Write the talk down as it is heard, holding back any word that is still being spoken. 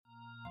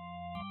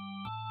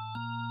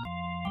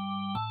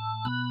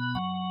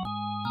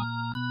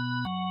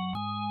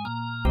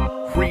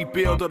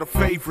Rebuild of the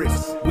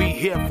favorites. We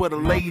here for the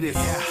latest.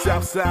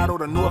 South side or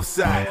the north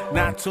side.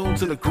 Not tuned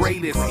to the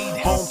greatest.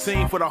 Home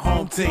team for the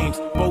home teams.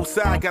 Both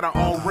sides got our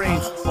own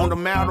rings. On the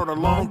mound or the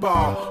long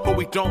ball. But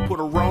we don't put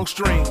the wrong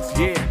strings.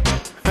 Yeah.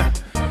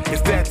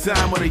 It's that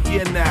time of the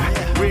year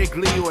now.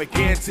 Wrigley or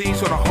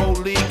Gantes or the whole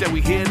league that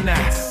we hear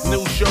now.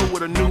 New show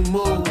with a new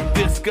mood.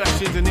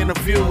 Discussions and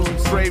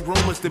interviews. Trade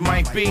rumors that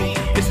might be.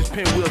 This is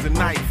Pinwheels and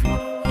Knife.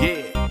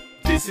 Yeah.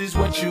 This is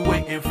what you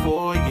waiting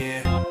for,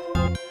 yeah.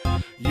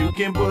 You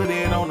can put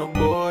it on the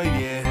board,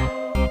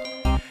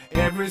 yeah.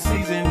 Every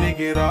season, nigga,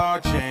 it all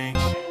change.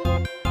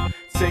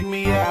 Take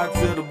me out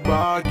to the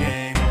ball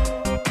game.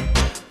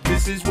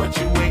 This is what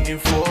you waiting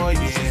for,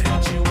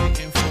 yeah.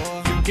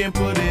 You can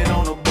put it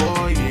on the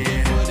board,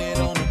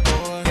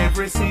 yeah.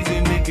 Every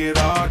season, nigga, it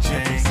all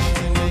change.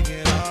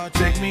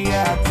 Take me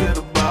out to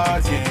the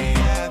ball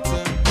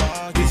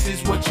game. This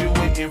is what you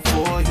waiting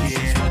for,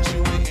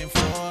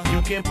 yeah.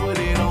 You can put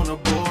it on the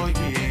board,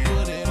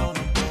 yeah.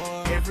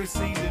 Every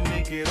season,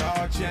 nigga, it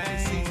all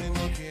change.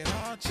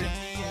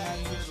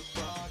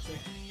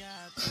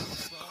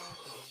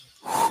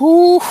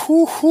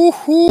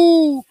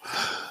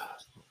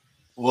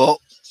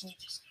 Well,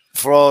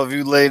 for all of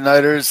you late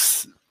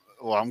nighters,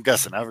 well, I'm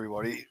guessing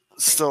everybody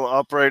still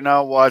up right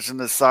now watching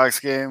the Sox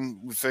game.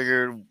 We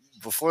figured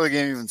before the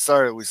game even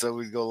started, we said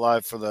we'd go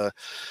live for the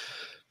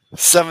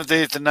 7th,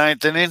 8th, and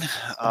 9th inning.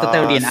 I thought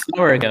that would be an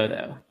hour ago,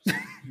 though.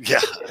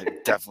 Yeah, I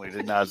definitely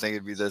did not think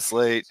it'd be this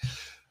late.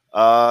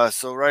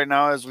 So right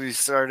now, as we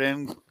start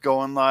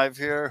going live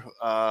here,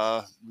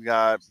 we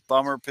got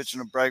Bummer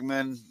pitching to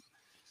Bregman.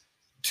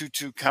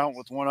 2-2 count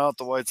with one out.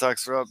 The White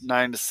Sox are up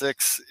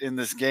 9-6 in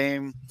this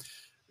game.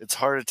 It's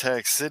Heart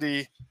Attack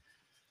City.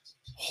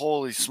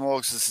 Holy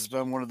smokes, this has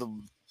been one of the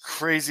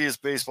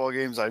craziest baseball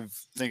games I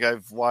think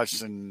I've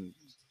watched in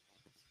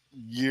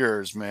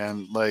years,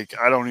 man. Like,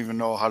 I don't even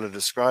know how to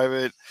describe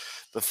it.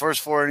 The first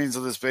 4 innings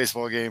of this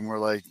baseball game were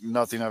like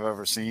nothing I've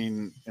ever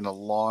seen in a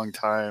long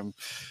time.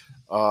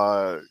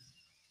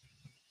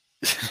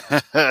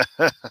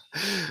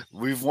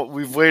 We've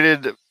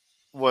waited,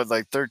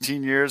 like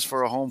 13 years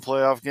for a home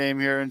playoff game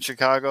here in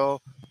Chicago.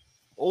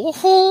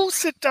 Oh,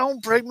 sit down,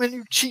 Bregman,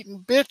 you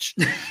cheating bitch.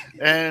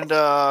 And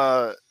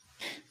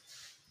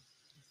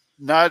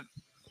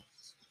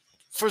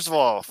first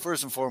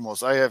and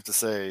foremost, I have to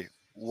say,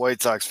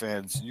 White Sox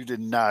fans, you did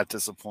not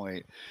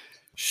disappoint.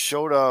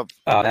 Showed up,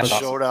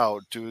 showed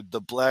out, dude.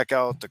 The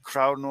blackout, the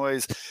crowd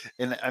noise.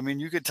 And I mean,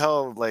 you could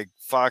tell like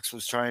Fox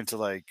was trying to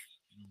like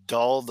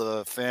dull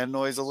the fan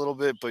noise a little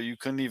bit, but you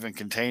couldn't even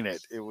contain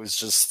it. It was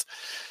just,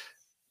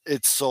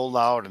 it's so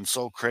loud and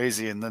so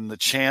crazy. And then the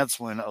chants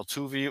when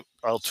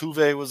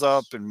Altuve was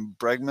up and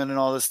Bregman and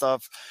all this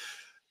stuff,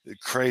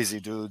 crazy,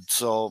 dude.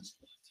 So,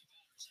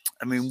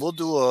 I mean, we'll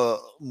do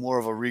more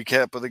of a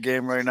recap of the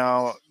game right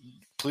now.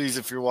 Please,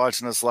 if you're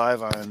watching us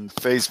live on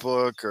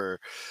Facebook or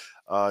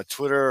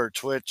Twitter or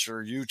Twitch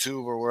or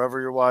YouTube or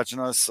wherever you're watching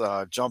us,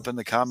 jump in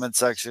the comment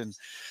section.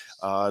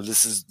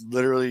 This is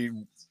literally,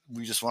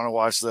 we just want to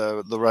watch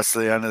the rest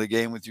of the end of the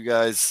game with you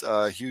guys.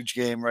 Huge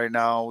game right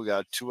now. We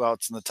got 2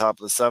 outs in the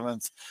top of the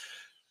 7th.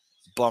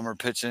 Bummer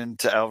pitching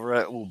to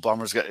Alvarez. Ooh,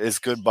 it's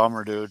good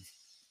Bummer, dude.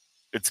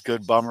 It's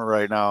good Bummer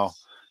right now.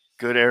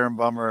 Good Aaron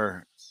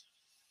Bummer.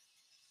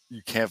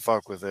 You can't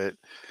fuck with it.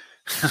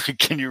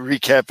 Can you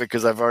recap it?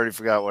 Because I've already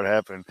forgot what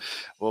happened.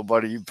 Well,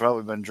 buddy, you've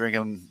probably been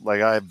drinking like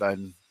I've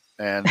been.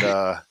 And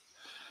I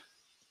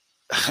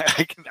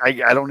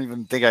don't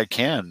even think I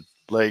can.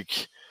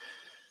 Like,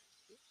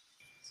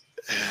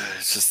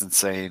 it's just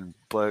insane.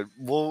 But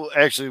we'll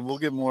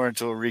get more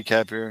into a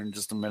recap here in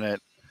just a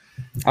minute.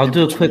 I'll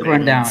do a quick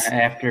rundown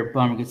after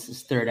Bummer gets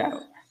his 3rd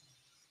out.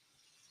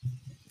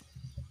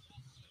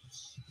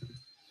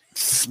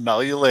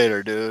 Smell you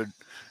later, dude.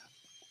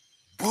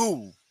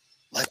 Woo!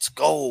 Let's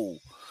go.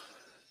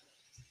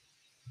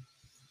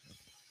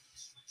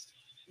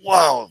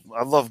 Wow,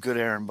 I love good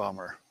Aaron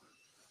Bummer.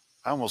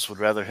 I almost would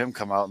rather him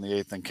come out in the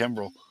 8th than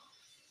Kimbrel.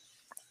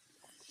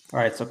 All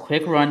right, so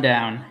quick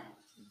rundown.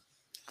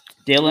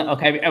 Dylan,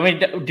 okay. I mean,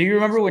 do you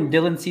remember when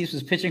Dylan Cease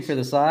was pitching for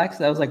the Sox?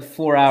 That was like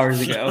 4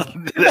 hours ago.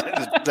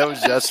 that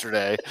was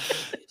yesterday.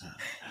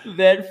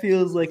 That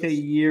feels like a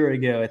year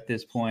ago at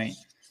this point.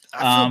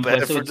 I feel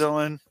bad for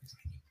Dylan.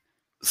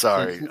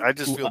 Sorry, I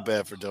just feel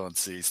bad for Dylan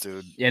Cease,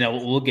 dude. Yeah, no,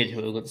 we'll get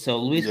to it. So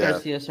Luis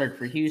Garcia started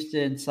for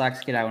Houston.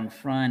 Sox get out in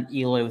front.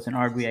 Eloy with an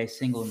RBI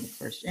single in the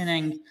 1st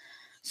inning.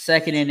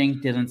 2nd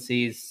inning, Dylan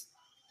Cease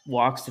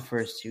walks the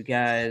first 2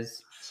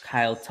 guys.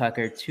 Kyle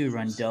Tucker,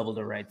 2-run double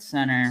to right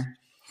center.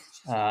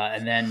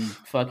 And then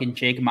fucking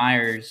Jake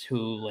Myers,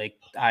 who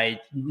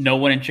no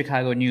one in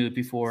Chicago knew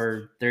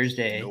before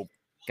Thursday,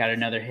 got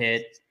another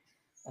hit.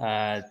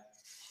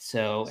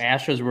 So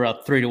Astros were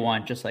up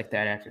 3-1 just like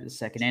that after the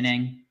 2nd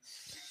inning.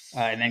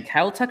 And then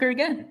Kyle Tucker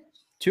again,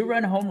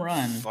 2-run home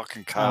run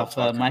fucking Kyle off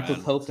Tucker, Michael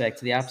man. Kopech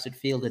to the opposite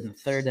field in the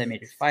 3rd. That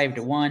made it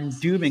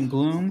 5-1. Doom and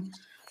gloom.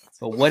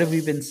 But what have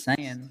we been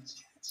saying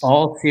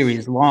all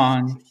series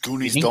long.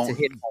 Goonies you need don't to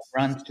hit home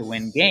runs to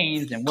win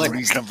games. And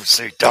Goonies never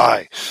say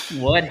die.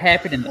 What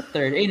happened in the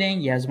third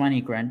inning?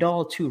 Yasmani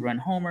Grandal, 2-run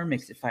homer,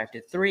 makes it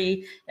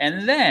 5-3.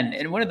 And then,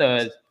 in one of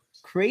the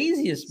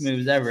craziest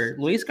moves ever,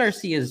 Luis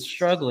Garcia is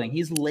struggling.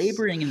 He's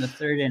laboring in the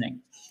third inning,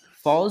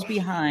 falls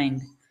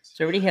behind.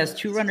 So already has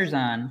 2 runners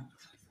on,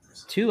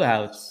 2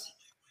 outs,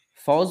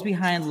 falls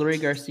behind Luis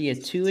Garcia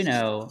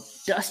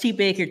 2-0. Dusty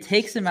Baker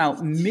takes him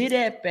out mid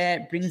at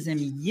bat, brings in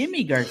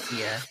Yimi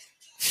Garcia.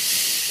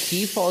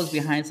 He falls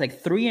behind. It's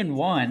like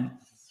 3-1.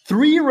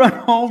 3-run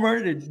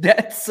homer to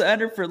dead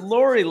center for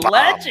Lori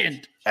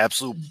Legend.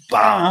 Absolute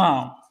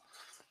bomb.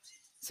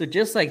 So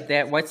just like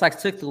that, White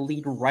Sox took the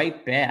lead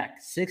right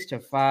back,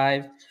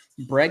 6-5.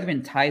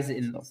 Bregman ties it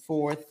in the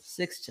fourth,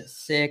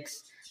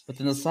 6-6. But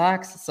then the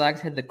Sox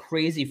had the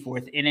crazy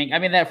fourth inning. I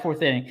mean, that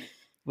fourth inning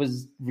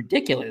was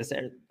ridiculous.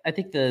 I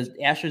think the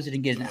Astros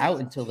didn't get an out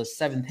until the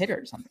 7th hitter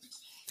or something.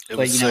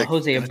 But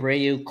Jose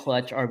Abreu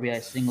clutch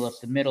RBI single up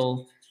the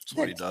middle. That's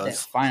what he does. That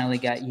finally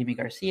got Yimi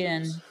Garcia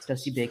in.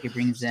 Dusty Baker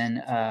brings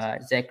in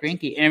Zach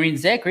Greinke. And I mean,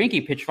 Zach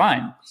Greinke pitched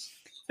fine.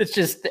 It's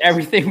just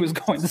everything was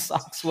going the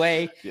Sox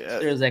way. Yeah,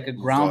 there was like a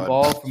ground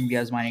ball from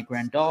Yasmani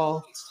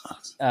Grandal.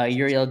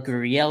 Uriel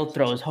Gurriel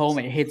throws home.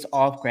 It hits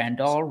off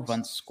Grandal.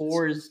 Run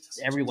scores.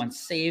 Everyone's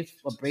safe.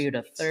 Abreu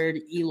to third.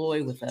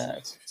 Eloy with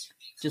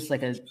just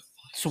like a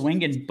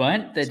swing and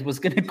bunt that was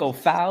going to go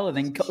foul and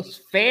then goes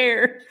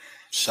fair.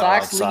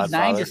 Sox lead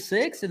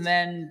 9-6. And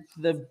then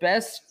the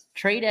best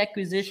trade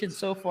acquisition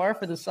so far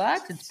for the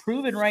Sox, it's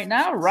proven right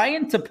now.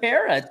 Ryan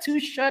Tepera, 2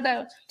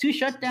 shutdown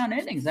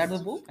innings out of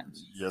the bullpen.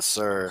 Yes,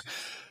 sir.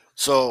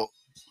 So,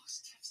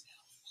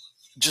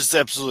 just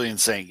absolutely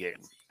insane game.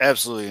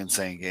 Absolutely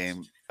insane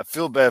game. I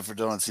feel bad for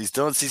Dylan Cease.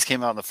 Dylan Cease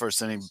came out in the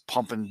first inning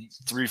pumping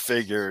 3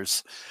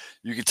 figures.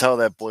 You could tell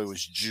that boy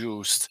was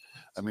juiced.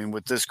 I mean,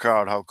 with this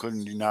crowd, how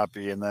couldn't you not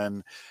be? And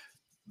then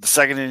the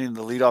second inning,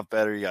 the leadoff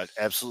batter, he got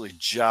absolutely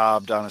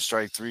jobbed on a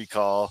strike 3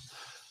 call.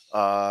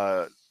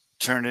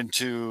 Turned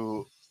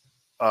into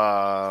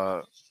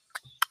 2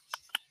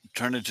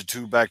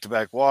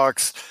 back-to-back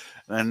walks.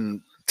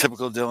 And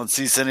typical Dylan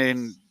Cease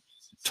inning,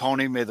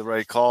 Tony made the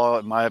right call,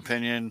 in my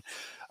opinion.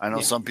 I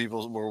know some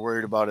people were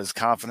worried about his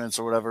confidence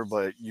or whatever,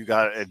 but you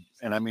got it.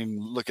 And I mean,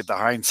 look at the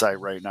hindsight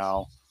right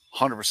now.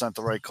 100%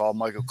 the right call.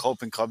 Michael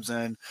Kopin comes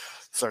in,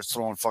 starts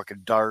throwing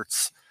fucking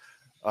darts.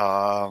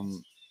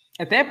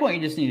 At that point,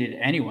 you just needed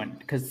anyone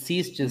because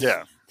Cease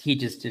he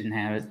just didn't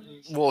have it.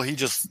 Well,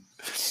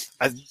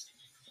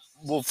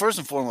 Well, first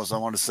and foremost, I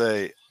want to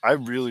say I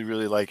really,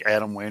 really like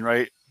Adam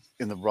Wainwright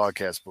in the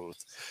broadcast booth.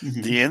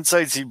 Mm-hmm. The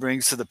insights he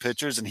brings to the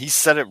pitchers, and he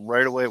said it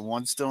right away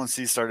once Dylan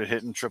Cease started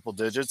hitting triple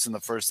digits in the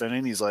first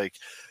inning. He's like,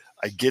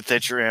 I get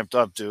that you're amped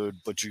up, dude,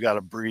 but you got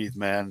to breathe,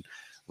 man.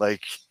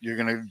 Like,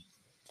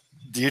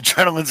 the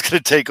adrenaline's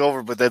going to take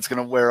over, but that's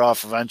going to wear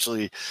off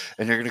eventually,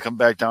 and you're going to come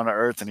back down to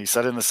earth. And he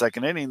said in the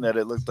second inning that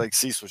it looked like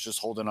Cease was just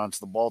holding onto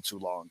the ball too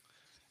long.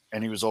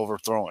 And he was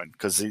overthrowing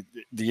because the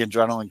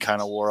adrenaline kind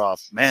of wore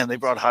off. Man, they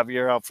brought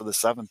Javier out for the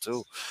 7th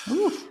too.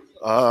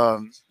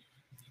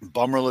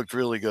 Bummer looked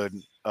really good.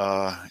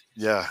 Bummer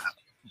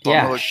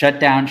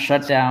shut down,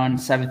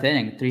 7th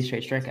inning, 3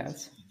 straight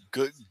strikeouts.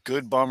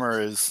 Good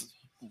Bummer is.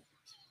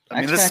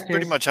 I mean, this is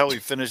pretty much how we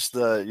finished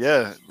the.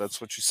 Yeah,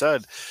 that's what you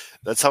said.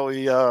 That's how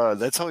we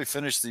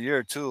finished the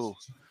year too.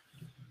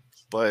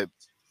 But.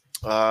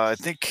 I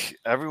think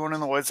everyone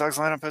in the White Sox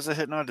lineup has a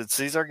hit now. Did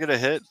Cesar get a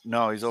hit?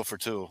 No, he's 0 for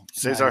 2.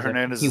 Cesar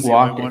Hernandez is the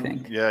only one. I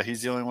think. Yeah,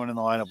 he's the only one in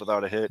the lineup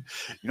without a hit.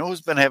 You know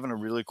who's been having a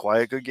really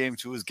quiet good game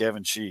too is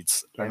Gavin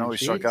Sheets. I know he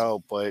struck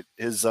out, but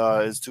his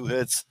 2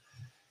 hits,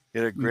 he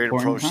had a great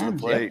approach to the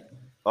plate.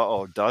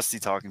 Yeah. Dusty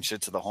talking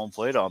shit to the home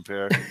plate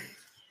umpire.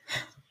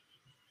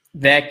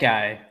 That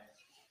guy,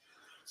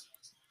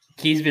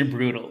 he's been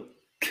brutal.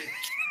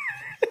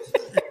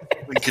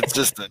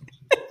 Inconsistent.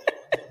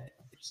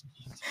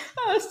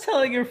 I was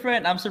telling your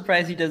friend, I'm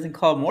surprised he doesn't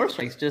call more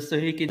strikes just so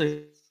he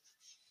can.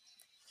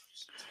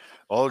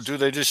 Oh,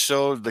 dude, they just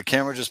showed the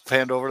camera just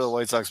panned over to the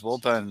White Sox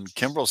bullpen.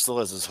 Kimbrel still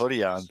has his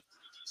hoodie on.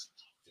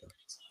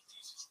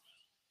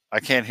 I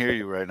can't hear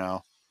you right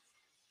now.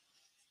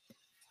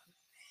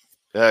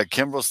 Yeah,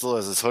 Kimbrel still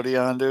has his hoodie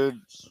on,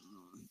 dude.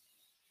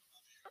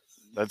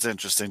 That's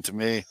interesting to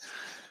me.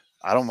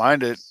 I don't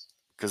mind it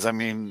because, I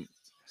mean,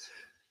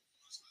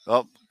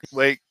 oh,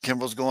 wait,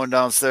 Kimbrel's going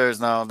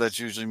downstairs now. That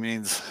usually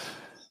means...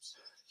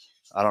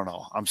 I don't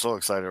know. I'm so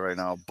excited right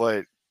now.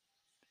 But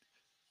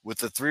with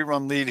the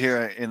 3-run lead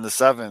here in the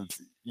 7th,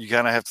 you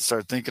kind of have to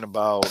start thinking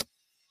about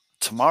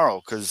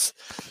tomorrow because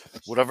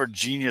whatever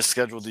genius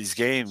scheduled these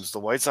games, the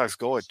White Sox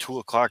go at 2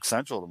 o'clock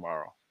Central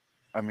tomorrow.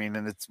 I mean,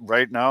 and it's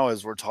right now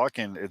as we're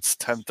talking, it's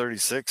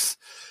 10:36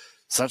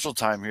 Central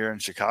time here in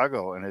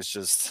Chicago, and it's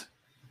just.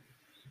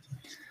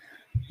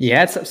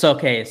 Yeah, it's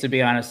okay. So to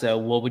be honest, though,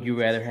 what would you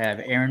rather have,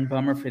 Aaron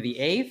Bummer for the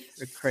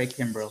 8th or Craig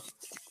Kimbrel?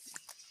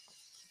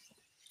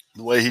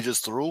 The way he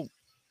just threw,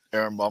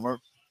 Aaron Bummer.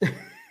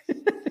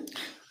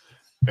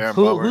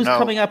 Who's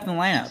coming up in the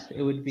lineup?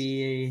 It would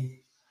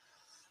be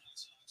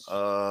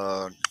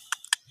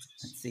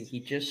Let's see. He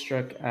just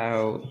struck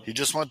out. He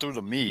just went through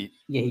the meat.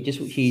 Yeah,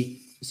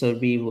 so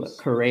it'd be what,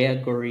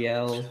 Correa,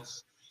 Gurriel.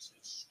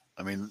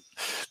 I mean,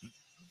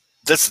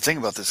 that's the thing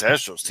about this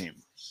Astros team.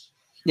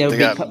 Yeah, you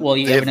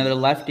have another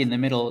lefty in the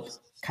middle,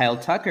 Kyle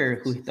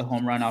Tucker, who hit the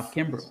home run off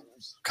Kimbrel.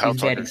 Kyle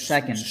Tucker's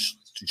second,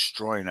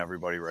 destroying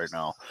everybody right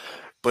now.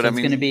 But so it's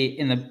going to be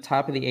in the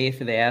top of the eighth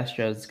for the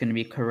Astros. It's going to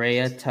be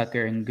Correa,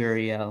 Tucker, and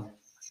Gurriel.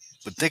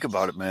 But think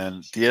about it,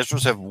 man. The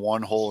Astros have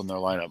one hole in their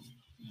lineup,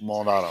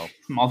 Maldonado.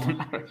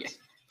 Yeah.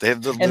 They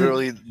have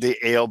the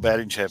AL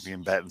batting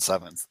champion batting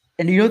seventh.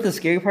 And you know what the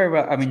scary part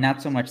about? I mean,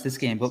 not so much this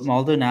game, but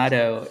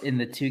Maldonado in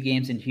the 2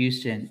 games in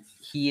Houston,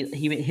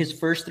 his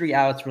first 3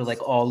 outs were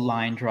like all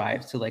line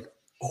drives to like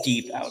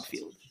deep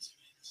outfield.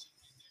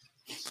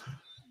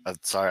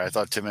 Sorry, I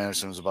thought Tim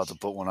Anderson was about to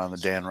put one on the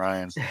Dan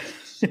Ryan.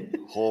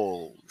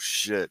 Oh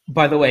shit!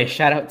 By the way,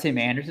 shout out Tim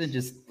Anderson,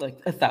 just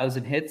like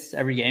 1,000 hits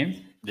every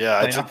game. Yeah,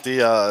 I took the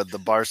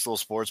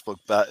Barstool Sportsbook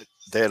bet.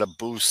 They had a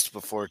boost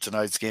before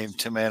tonight's game.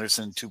 Tim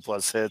Anderson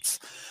 2+ hits,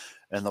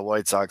 and the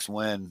White Sox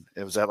win.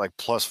 It was at like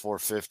plus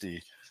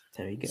 450.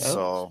 There you go.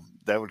 So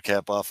that would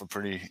cap off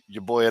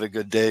your boy had a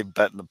good day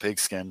betting the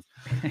pigskin.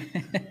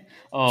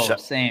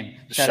 Same.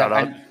 Shout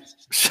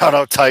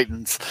out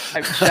Titans.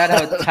 Shout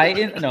out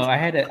Titans. No, I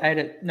had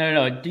a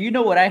no. Do you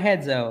know what I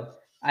had, Zoe?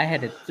 I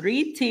had a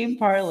 3-team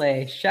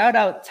parlay. Shout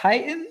out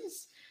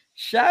Titans.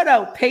 Shout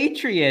out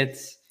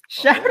Patriots.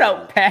 Shout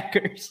out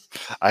Packers.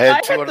 I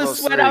had to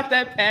sweat out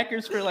that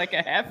Packers for like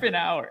a half an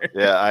hour.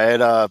 Yeah, I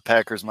had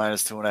Packers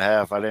minus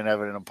 2.5. I didn't have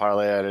it in a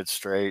parlay. I had it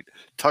straight.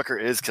 Tucker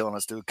is killing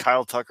us, dude.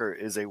 Kyle Tucker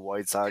is a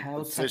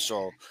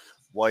official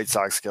White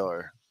Sox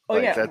killer. Oh,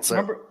 like, yeah.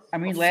 Remember,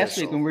 last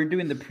week when we were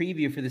doing the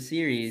preview for the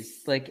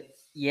series, like,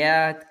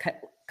 yeah,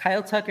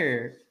 Kyle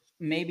Tucker,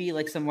 maybe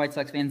like some White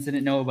Sox fans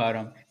didn't know about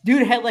him.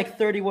 Dude had like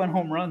 31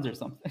 home runs or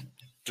something.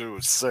 Dude, it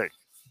was sick.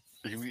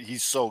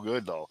 He's so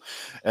good though,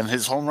 and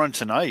his home run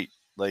tonight,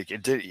 like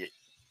it did,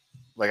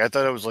 like I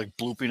thought it was like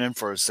blooping in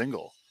for a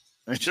single.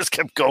 It just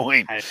kept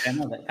going. I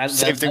know that.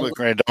 Same thing with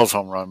Grandal's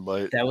home run,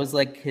 but that was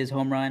like his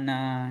home run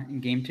in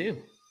Game 2.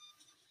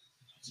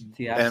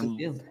 The opposite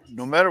field.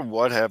 No matter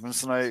what happens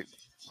tonight,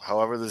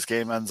 however this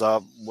game ends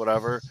up,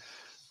 whatever,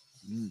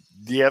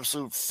 the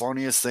absolute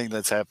funniest thing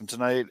that's happened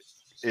tonight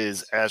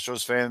is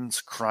Astros fans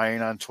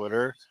crying on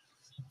Twitter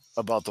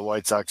about the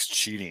White Sox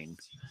cheating.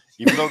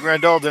 Even though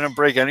Grandal didn't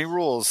break any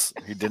rules,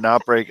 he did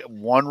not break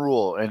one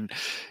rule, and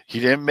he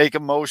didn't make a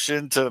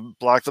motion to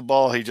block the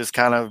ball. He just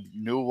kind of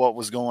knew what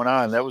was going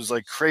on. That was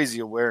like crazy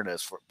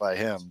awareness by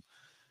him,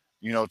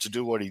 to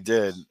do what he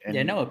did.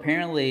 And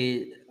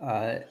apparently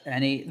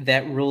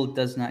that rule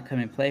does not come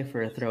in play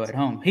for a throw at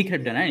home. He could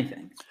have done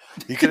anything.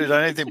 He could have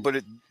done anything,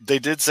 but they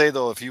did say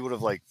though if he would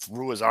have like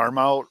threw his arm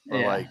out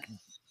or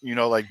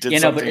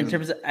did something. But in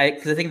terms of,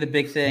 because I think the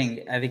big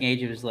thing, I think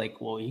AJ was like,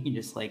 well, you can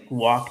just like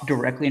walk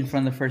directly in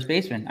front of the first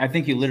baseman. I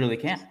think you literally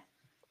can.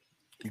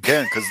 You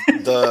can, because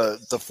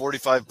the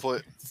 45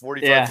 foot,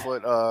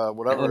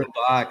 whatever little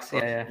box,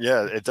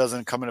 yeah, it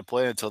doesn't come into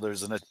play until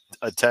there's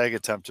a tag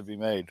attempt to be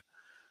made.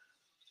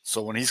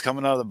 So when he's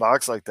coming out of the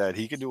box like that,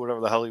 he can do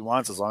whatever the hell he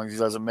wants as long as he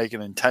doesn't make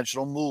an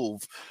intentional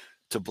move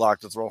to block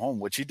the throw home,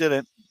 which he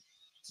didn't.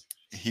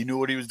 He knew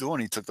what he was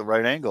doing. He took the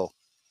right angle.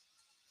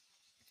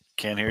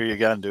 Can't hear you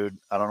again, dude.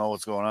 I don't know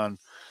what's going on.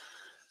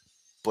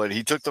 But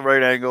he took the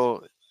right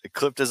angle. It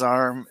clipped his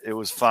arm. It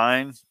was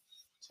fine.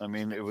 I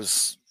mean, it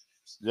was,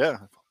 yeah.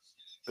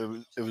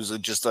 It was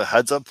just a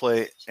heads-up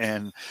play.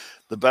 And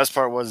the best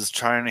part was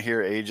trying to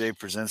hear AJ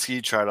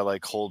Pierzynski try to,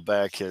 like, hold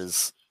back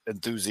his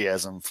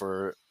enthusiasm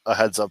for a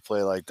heads-up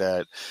play like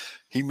that.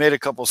 He made a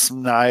couple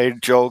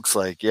snide jokes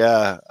like,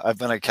 yeah, I've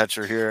been a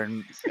catcher here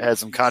and had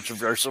some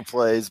controversial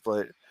plays,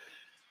 but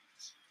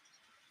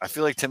I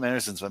feel like Tim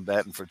Anderson's been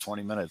batting for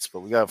 20 minutes,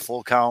 but we got a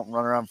full count,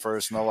 runner on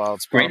first, no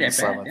outs. Great at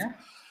bat,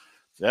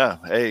 yeah.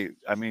 Hey,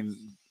 I mean,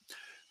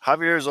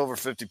 Javier is over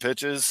 50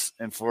 pitches,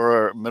 and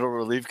for a middle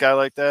relief guy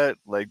like that,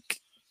 like,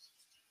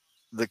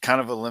 that kind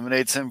of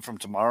eliminates him from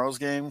tomorrow's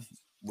game,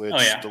 which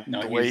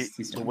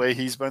the way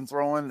he's been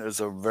throwing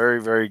is a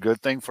very, very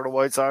good thing for the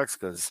White Sox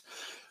because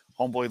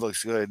homeboy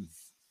looks good.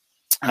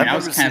 I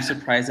was kind of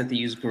surprised that they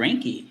used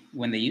Greinke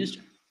when they used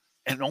him.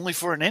 And only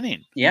for an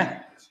inning.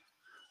 Yeah.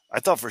 I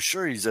thought for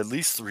sure he's at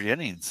least 3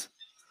 innings.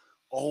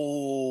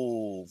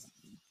 Oh,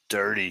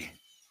 dirty.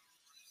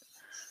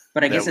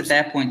 But I guess at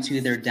that point,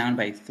 too, they're down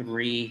by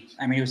 3.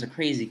 I mean, it was a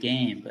crazy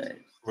game, but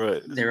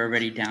they're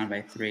already down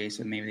by 3,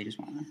 so maybe they just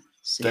want to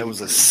save. That was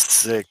a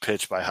sick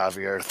pitch by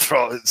Javier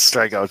to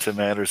strike out Tim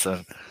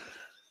Anderson.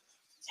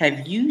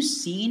 Have you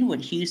seen what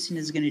Houston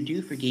is going to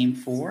do for Game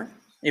 4,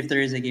 if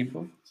there is a Game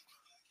 4?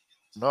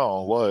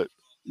 No, what?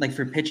 Like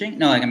for pitching?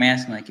 No, like I'm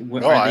asking, like,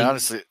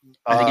 honestly,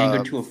 are they going to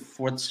go to a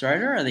 4th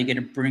starter? Or are they going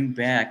to bring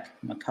back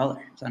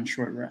McCullers on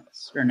short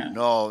rest or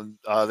no?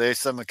 No, they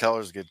said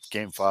McCullers get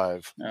Game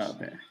 5. Oh,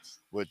 okay.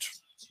 Which,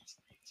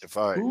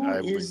 I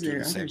would do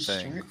the same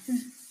thing.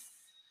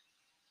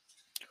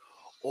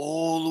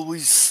 Oh,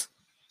 Luis,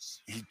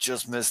 he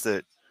just missed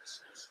it.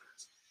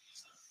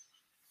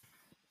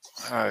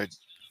 All right,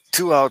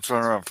 2 outs,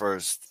 runner on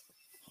first.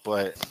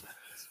 But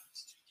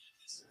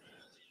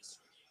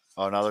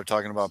now they're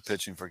talking about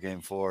pitching for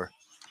Game 4.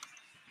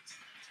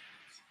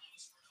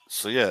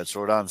 So yeah, it's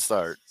Rodon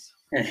start.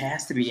 It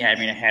has to be. Yeah, I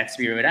mean, it has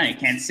to be Rodon. You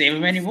can't save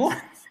him anymore.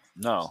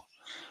 No.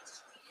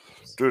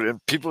 Dude,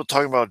 and people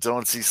talking about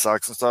Dylan Cease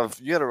sucks and stuff.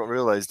 You got to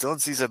realize Dylan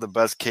Cease had the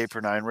best K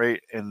per 9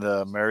 rate in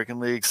the American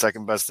League,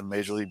 second best in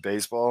Major League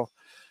Baseball.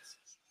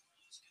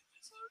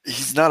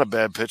 He's not a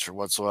bad pitcher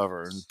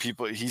whatsoever.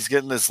 And he's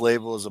getting this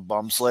label as a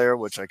bum slayer,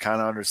 which I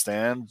kind of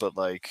understand, but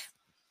like,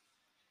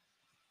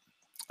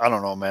 I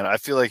don't know, man. I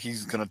feel like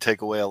he's going to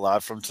take away a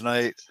lot from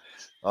tonight.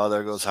 Oh,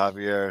 there goes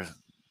Javier.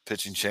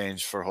 Pitching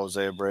change for Jose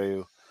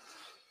Abreu.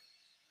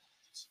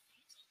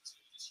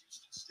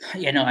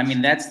 Yeah, no, I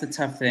mean, that's the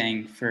tough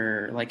thing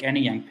for like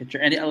any young pitcher.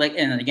 And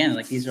again,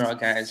 like these are all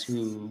guys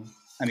who,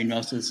 I mean,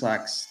 most of the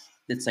Sox,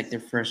 it's like their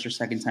first or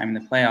second time in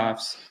the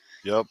playoffs.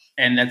 Yep.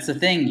 And that's the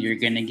thing. You're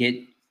going to get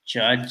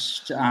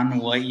judged on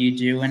what you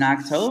do in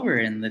October.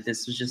 And that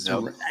this was just,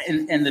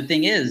 and the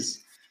thing is,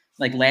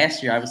 like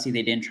last year, obviously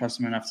they didn't trust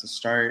him enough to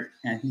start.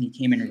 And I think he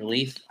came in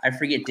relief. I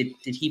forget, did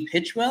he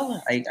pitch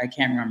well? I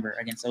can't remember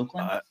against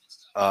Oakland.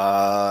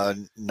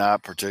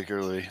 Not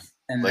particularly.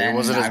 And like then, it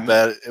wasn't as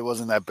bad. It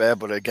wasn't that bad,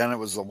 but again, it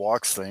was the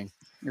walks thing.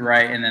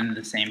 Right, and then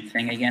the same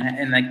thing again,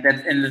 and like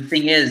that. And the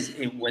thing is,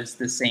 it was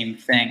the same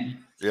thing.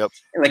 Yep.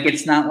 Like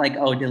it's not like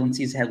Dylan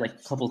Cease had like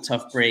a couple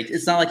tough breaks.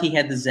 It's not like he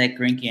had the Zach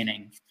Greinke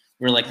inning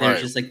where like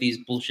there's just like these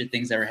bullshit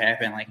things that were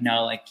happening. Like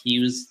no, like he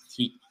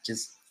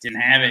just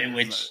didn't have it.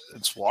 Which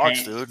it's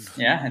walks, dude.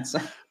 Yeah, it's.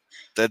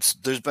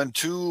 There's been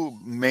two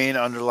main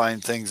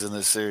underlying things in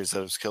this series that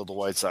has killed the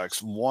White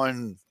Sox.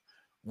 One,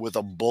 with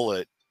a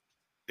bullet,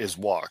 is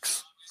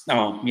walks.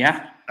 Oh,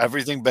 yeah.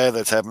 Everything bad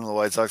that's happened to the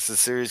White Sox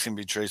this series can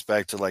be traced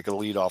back to like a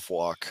leadoff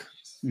walk.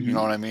 Mm-hmm. You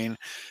know what I mean?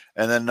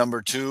 And then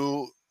number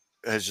two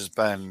has just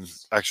been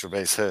extra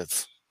base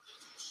hits.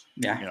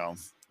 Yeah. You know,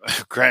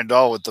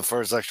 Grandal with the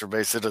first extra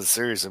base hit of the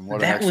series, and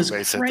what an extra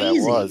base hit that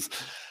was.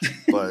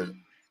 But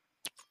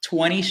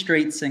 20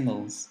 straight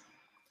singles.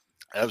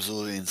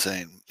 Absolutely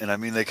insane. And I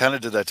mean, they kind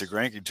of did that to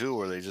Greinke too,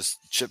 where they just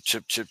chip.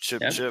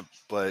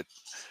 But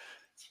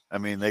I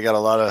mean, they got a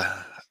lot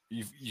of,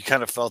 you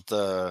kind of felt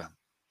the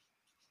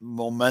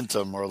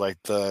momentum, or like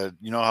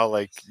how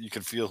like you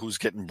could feel who's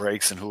getting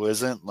breaks and who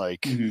isn't.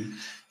 Like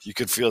you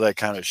could feel that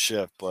kind of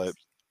shift, but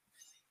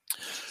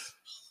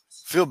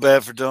feel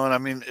bad for Dylan. I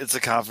mean, it's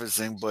a confidence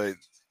thing, but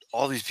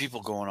all these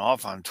people going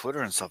off on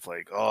Twitter and stuff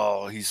like,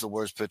 oh, he's the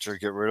worst pitcher,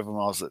 get rid of him.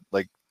 Also,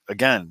 like,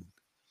 again,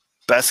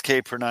 best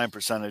K per 9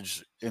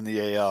 percentage in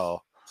the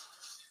AL.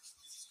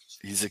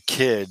 He's a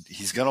kid.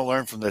 He's going to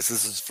learn from this.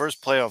 This is his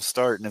first playoff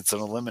start, and it's an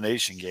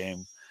elimination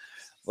game.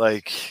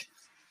 Like,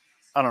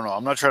 I don't know.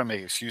 I'm not trying to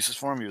make excuses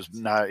for him. He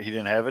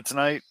didn't have it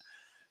tonight.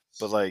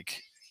 But,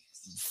 like,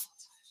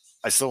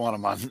 I still want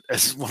him on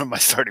as one of my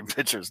starting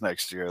pitchers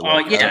next year.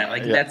 Like,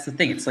 that's the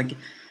thing. It's like,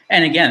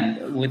 and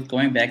again, with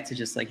going back to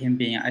just like him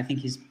being, I think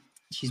he's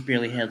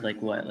barely had like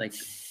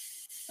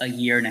a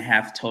year and a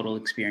half total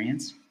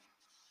experience.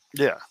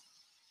 Yeah.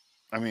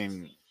 I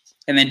mean,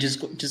 and then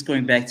just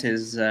going back to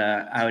his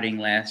outing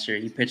last year,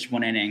 he pitched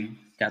 1 inning,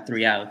 got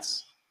 3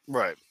 outs.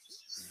 Right.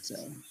 So.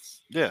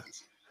 Yeah.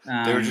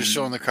 They were just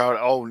showing the crowd.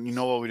 Oh, you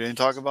know what we didn't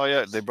talk about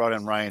yet? They brought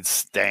in Ryan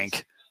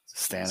Stanek.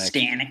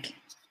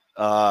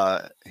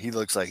 He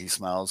looks like he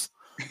smells.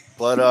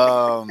 But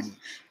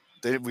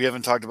we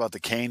haven't talked about the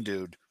cane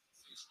dude.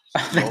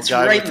 That's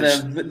right,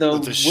 the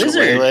wizard.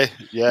 Shillelagh.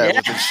 Yeah,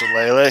 with the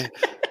shillelagh.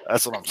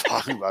 That's what I'm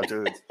talking about,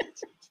 dude.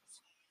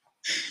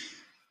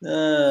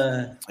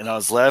 And I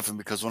was laughing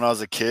because when I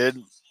was a kid,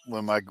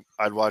 when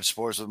I'd watch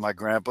sports with my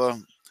grandpa,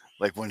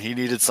 like when he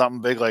needed something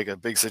big, like a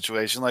big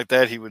situation like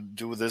that, he would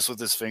do this with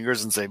his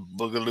fingers and say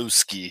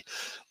 "Boogalooski."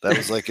 That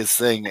was like his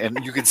thing.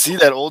 And you could see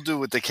that old dude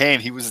with the cane.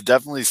 He was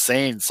definitely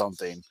saying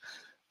something.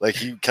 Like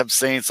he kept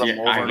saying something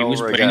over and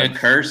over again. He was putting a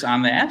curse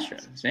on the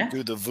Astros. Yeah,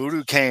 dude, the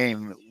voodoo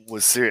cane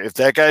was serious. If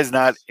that guy's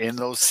not in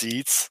those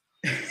seats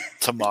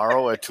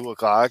tomorrow at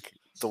 2:00,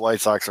 the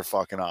White Sox are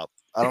fucking up.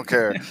 I don't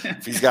care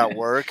if he's got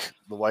work.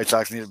 The White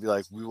Sox need to be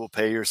like, we will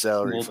pay your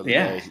salary for the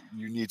day.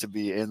 You need to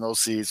be in those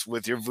seats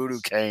with your voodoo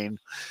cane.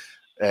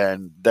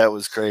 And that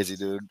was crazy,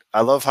 dude.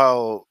 I love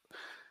how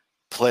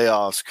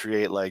playoffs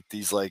create like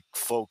these like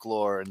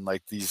folklore and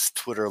like these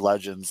Twitter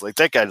legends. Like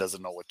that guy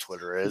doesn't know what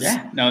Twitter is.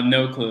 Yeah,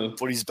 no clue.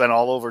 But he's been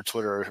all over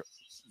Twitter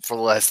for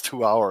the last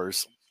 2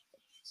 hours.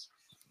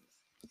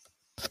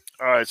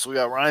 All right, so we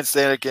got Ryan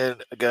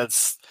Stanek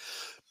against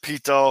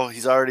Pito.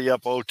 He's already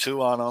up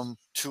 0-2 on him.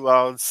 2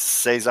 outs.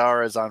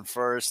 Cesar is on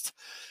first.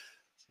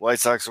 White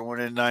Sox are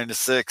winning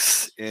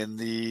 9-6 in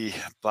the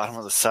bottom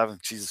of the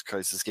 7th. Jesus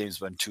Christ, this game's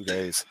been 2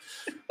 days.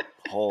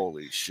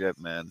 Holy shit,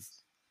 man.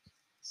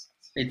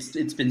 It's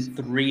been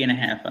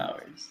 3.5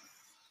 hours.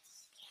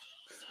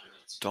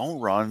 Don't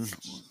run.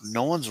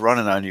 No one's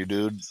running on you,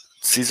 dude.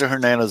 Cesar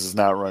Hernandez is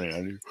not running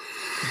on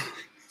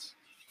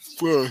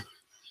you.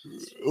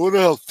 I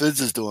wonder how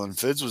Fids is doing.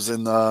 Fids was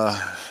in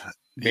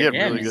He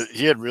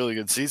had really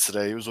good seats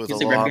today. He was with right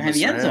behind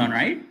the end zone,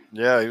 right?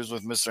 Yeah, he was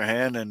with Mr.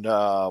 Hand and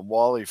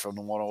Wally from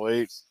the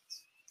 108.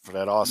 for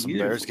that awesome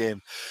Bears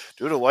game.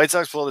 Dude, the White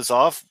Sox pulled this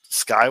off.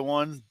 Sky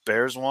won,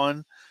 Bears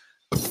won,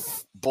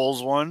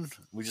 Bulls won.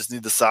 We just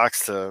need the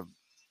Sox to.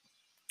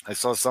 I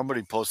saw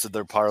somebody posted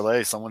their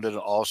parlay. Someone did an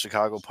all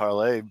Chicago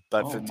parlay,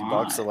 bet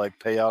 $50 to like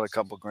pay out a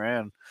couple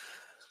grand.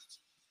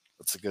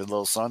 That's a good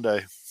little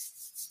Sunday.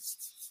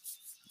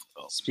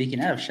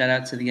 Speaking of, shout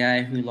out to the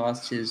guy who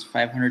lost his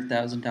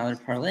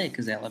 $500,000 parlay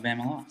because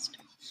Alabama lost.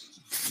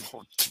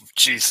 Oh,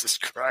 Jesus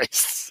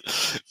Christ!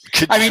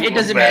 It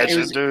doesn't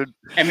matter, dude.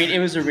 It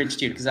was a rich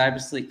dude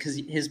because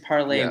his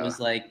parlay was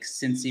like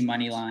Cincy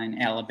money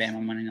line, Alabama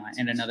money line,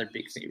 and another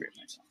big favorite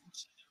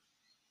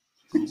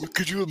money line.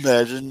 Could you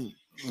imagine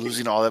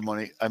losing all that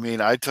money?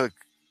 I took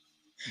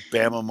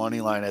Bama money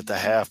line at the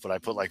half, but I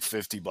put like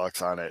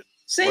 $50 on it.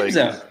 Same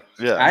though.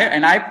 Yeah,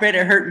 I bet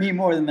it hurt me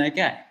more than that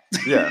guy.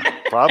 Yeah,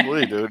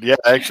 probably, dude. Yeah,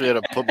 I actually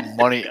had to put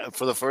money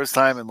for the first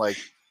time in like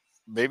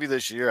maybe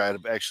this year. I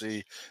had to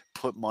actually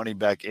put money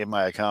back in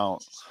my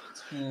account.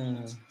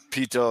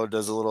 Pito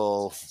does a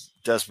little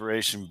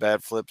desperation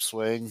bat flip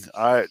swing.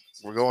 All right,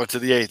 we're going to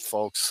the 8th,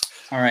 folks.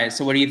 All right,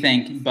 so what do you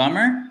think?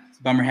 Bummer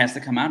has to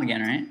come out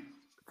again, right?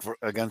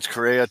 Against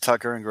Correa,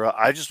 Tucker, and Guerrero.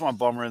 I just want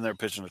Bummer in there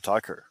pitching to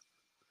Tucker.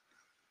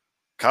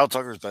 Kyle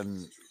Tucker's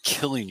been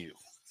killing you.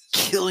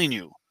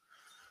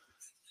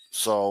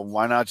 So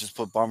why not just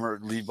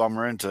leave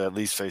Bummer in to at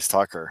least face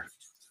Tucker?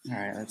 All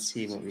right, let's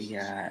see what we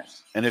got.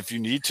 And if you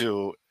need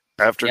to,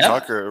 after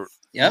Tucker.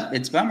 Yep,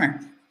 it's Bummer.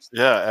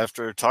 Yeah,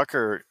 after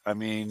Tucker,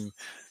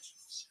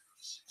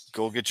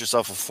 go get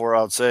yourself a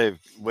 4-out save.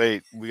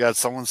 Wait, we got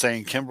someone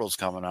saying Kimbrel's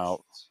coming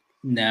out.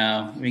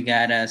 No, we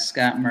got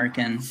Scott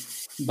Merkin.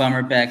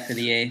 Bummer back for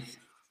the 8th.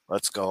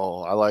 Let's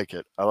go. I like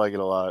it. I like it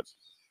a lot.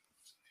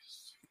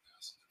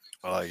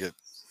 I like it.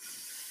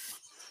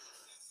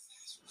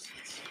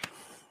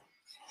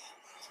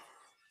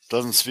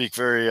 Doesn't speak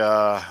very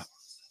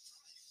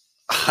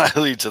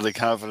highly to the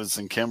confidence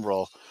in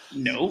Kimbrel.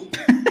 Nope.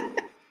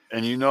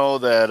 And you know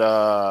that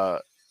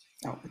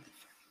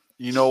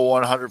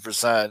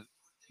 100%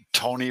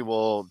 Tony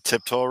will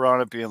tiptoe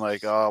around it, being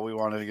like, "Oh, we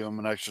wanted to give him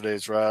an extra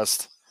day's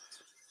rest."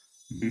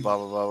 Mm-hmm. Blah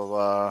blah blah blah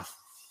blah.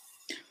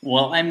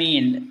 Well, I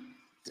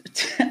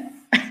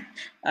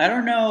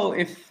don't know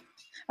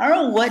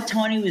what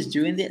Tony was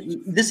doing.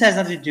 This has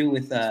nothing to do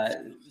with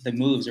the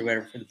moves or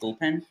whatever for the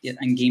bullpen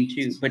in game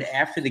 2. But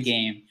after the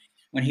game,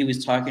 when he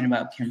was talking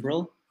about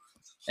Kimbrel,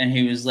 and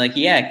he was like,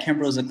 "Yeah,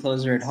 Kimbrel's a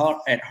closer at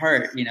heart.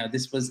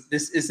 This wasn't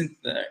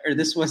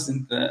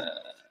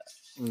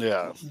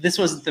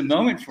the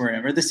moment for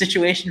him or the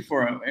situation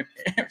for him."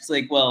 It's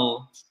like,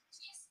 well,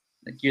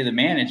 like you're the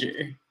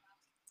manager,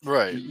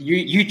 right?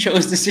 You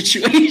chose the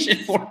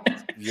situation for him.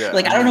 Yeah.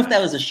 Like I don't know if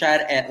that was a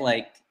shot at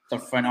like the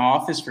front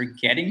office for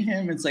getting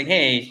him. It's like,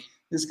 hey,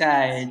 this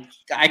guy,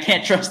 I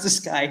can't trust this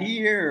guy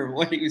here, or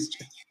what he was.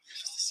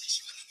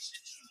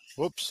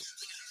 Whoops!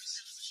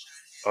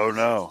 Oh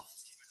no!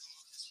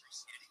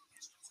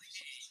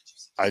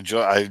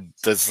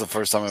 That's the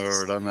first time I've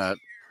ever done that.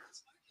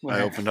 What?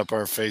 I opened up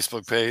our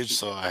Facebook page,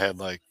 so I had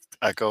like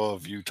echo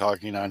of you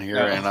talking on here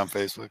and on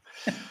Facebook.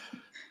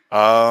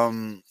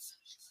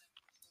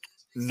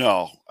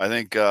 No, I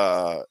think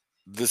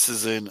this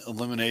is an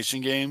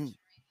elimination game.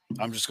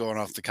 I'm just going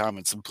off the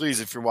comments. And please,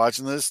 if you're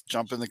watching this,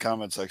 jump in the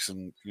comment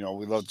section.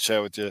 We love to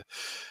chat with you.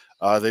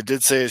 They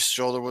did say his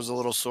shoulder was a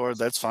little sore.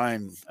 That's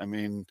fine.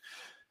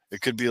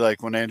 It could be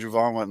like when Andrew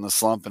Vaughn went in the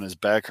slump and his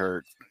back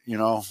hurt,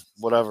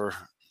 whatever.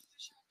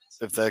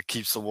 If that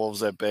keeps the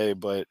Wolves at bay,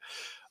 but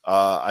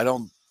I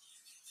don't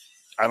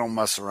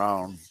mess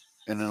around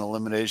in an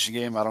elimination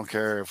game. I don't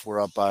care if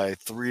we're up by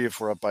 3, if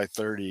we're up by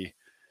 30.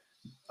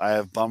 I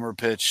have Bummer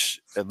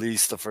pitch at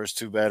least the first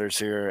 2 batters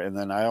here, and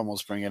then I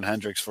almost bring in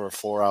Hendricks for a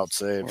 4-out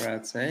save.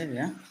 4-out save,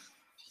 yeah.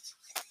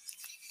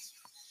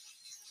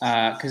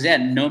 Because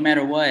no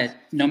matter what,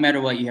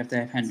 you have to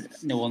have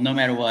Hendricks. No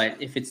matter what,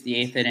 if it's the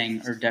 8th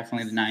inning or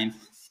definitely the 9th,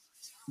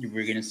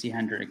 we're going to see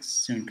Hendricks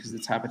soon because the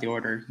top of the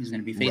order he's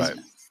going to be facing.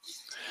 Right.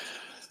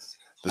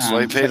 This is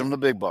why he paid him the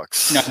big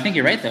bucks. No, I think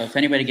you're right, though. If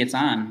anybody gets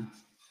on,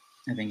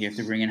 I think you have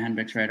to bring in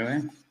Hendricks right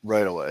away.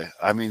 Right away.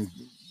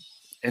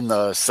 In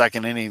the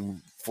second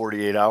inning,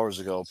 48 hours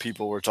ago,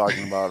 people were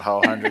talking about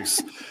how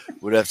Hendricks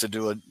would have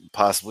to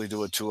possibly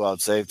do a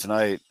 2-out save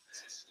tonight.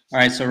 All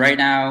right, so right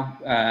now,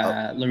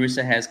 La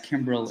Russa has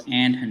Kimbrel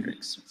and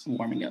Hendricks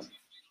warming up.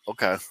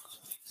 Okay.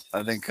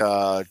 I think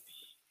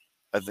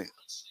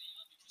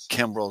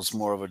Kimbrel's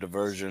more of a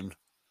diversion.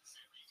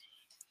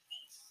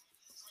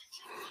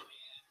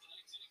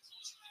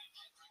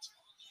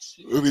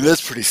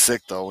 That's pretty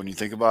sick, though, when you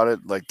think about it.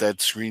 Like that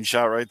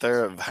screenshot right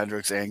there of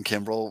Hendricks and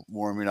Kimbrel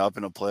warming up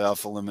in a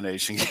playoff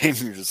elimination game.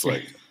 You're just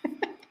like,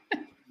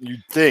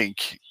 you'd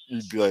think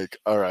you'd be like,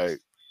 all right.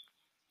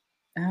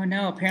 Oh,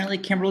 no. Apparently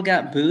Kimbrel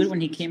got booed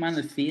when he came on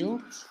the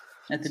field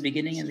at the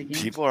beginning of the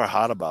game. People are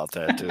hot about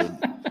that, dude.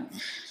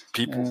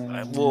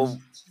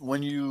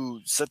 When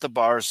you set the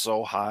bar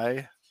so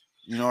high,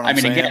 you know what I'm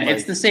saying? Again,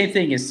 it's the same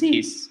thing as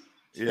Cease.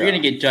 Yeah. You're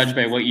going to get judged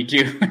by what you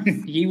do.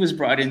 He was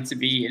brought in to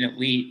be an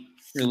elite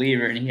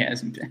reliever, and he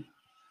hasn't been.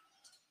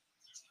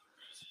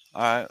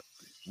 All right.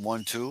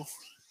 1-2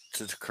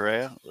 to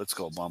Correa. Let's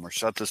go, Bomber.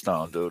 Shut this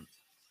down, dude.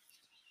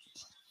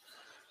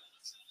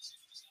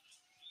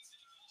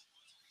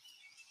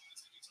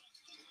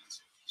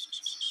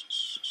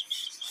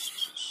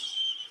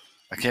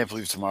 I can't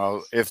believe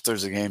tomorrow, if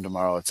there's a game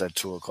tomorrow, it's at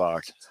 2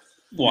 o'clock.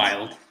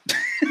 Wild.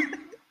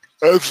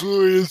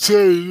 Absolutely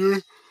insane,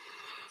 dude.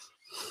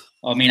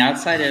 I mean,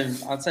 outside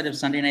of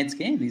Sunday night's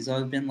game, these all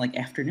have been like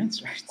afternoon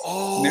starts.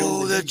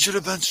 Oh, that should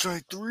have been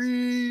strike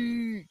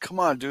 3. Come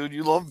on, dude.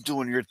 You love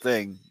doing your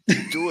thing.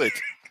 Do it.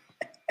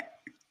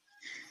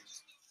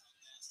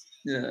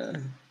 Yeah.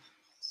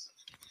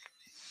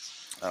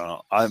 I don't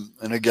know.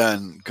 And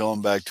again,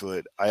 going back to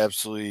it, I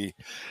absolutely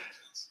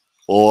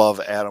love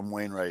Adam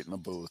Wainwright in the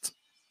booth.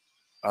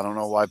 I don't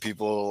know why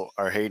people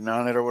are hating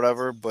on it or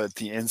whatever, but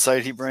the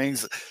insight he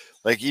brings,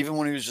 like even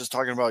when he was just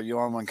talking about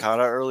Yoan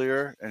Moncada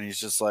earlier, and he's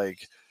just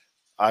like,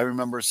 I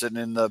remember sitting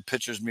in the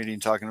pitchers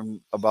meeting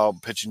talking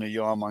about pitching to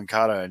Yoan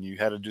Moncada, and you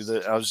had to do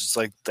that. I was just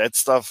like, that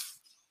stuff,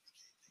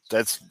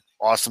 that's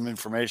awesome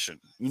information.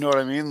 You know what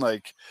I mean?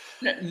 Like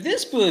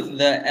this booth,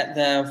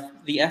 the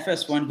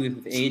FS1 booth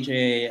with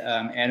AJ,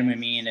 Adam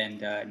Amin,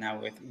 and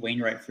now with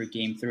Wainwright for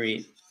Game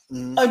 3,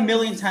 a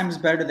million times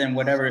better than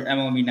whatever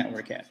MLB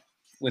Network had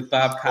with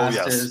Bob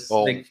Costas.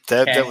 Oh, yes.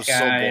 That was so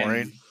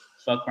boring.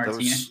 Buck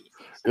Martinez.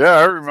 Yeah,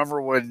 I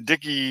remember when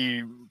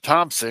Dickie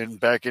Thompson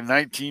back in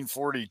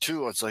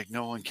 1942. It's like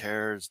no one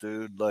cares,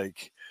 dude.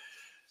 Like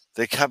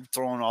they kept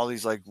throwing all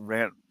these like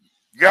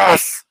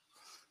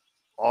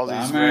all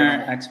these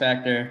random, X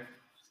Factor,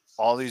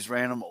 all these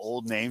random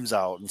old names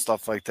out and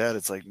stuff like that.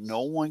 It's like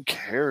no one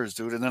cares,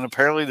 dude. And then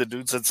apparently the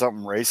dude said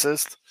something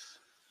racist.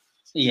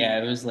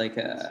 Yeah, it was like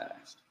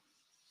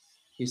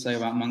he was talking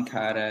about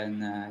Moncada,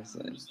 and it's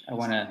like I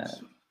want to.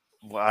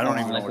 Well, I don't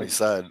even know what he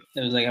said.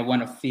 It was like I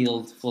want a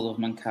field full of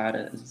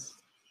Moncadas.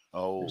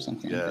 Oh, or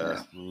something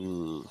yeah.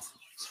 Like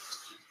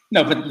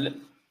no, but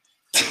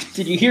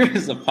did you hear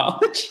his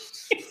apology?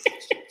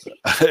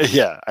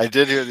 Yeah, I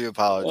did hear the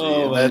apology.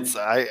 Oh, and that's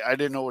I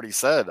didn't know what he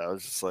said. I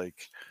was just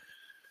like,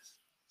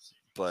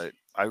 but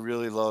I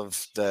really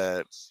love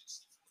that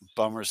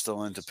Bummer's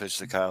still in to pitch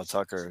to Kyle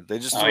Tucker. They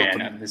just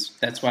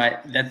that's why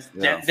this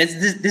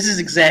is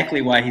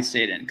exactly why he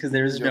stayed in, because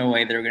there's no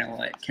way they're gonna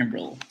let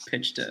Kimbrel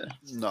pitch to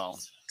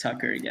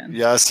Tucker again.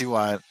 Yes, he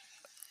went.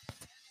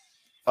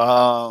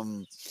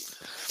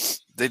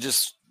 They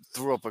just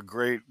threw up a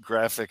great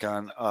graphic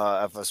on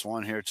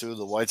FS1 here too.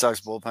 The White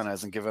Sox bullpen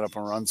hasn't given up a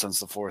run since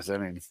the 4th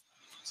inning.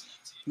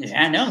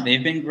 Yeah, I know.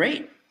 They've been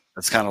great.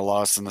 It's kind of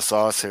lost in the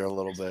sauce here a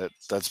little bit.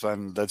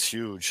 That's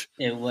huge.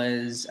 It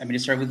was. I mean, to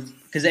start with,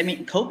 because I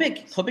mean,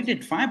 Kopech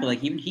did fine, but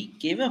like even he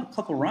gave up a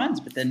couple runs,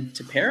 but then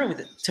Tepera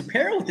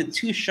with the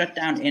 2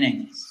 shutdown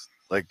innings,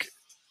 like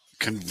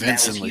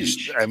convincingly.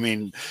 I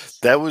mean,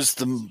 that was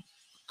the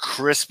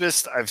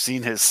crispest I've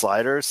seen his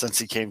slider since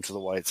he came to the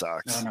White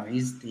Sox. No,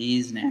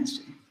 he's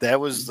nasty. That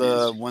was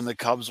when the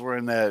Cubs were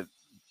in that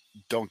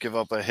don't give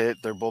up a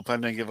hit. Their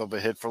bullpen didn't give up a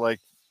hit for like.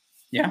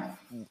 Yeah.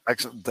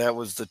 That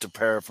was the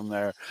Tepera from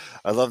there.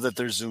 I love that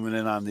they're zooming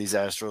in on these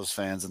Astros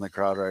fans in the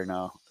crowd right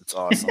now. It's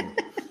awesome.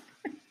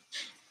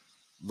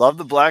 Love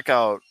the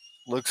blackout.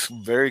 Looks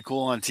very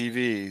cool on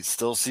TV.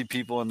 Still see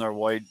people in their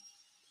white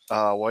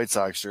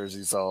Sox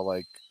jerseys. All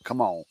like,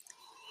 come on.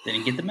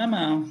 Didn't get the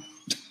memo.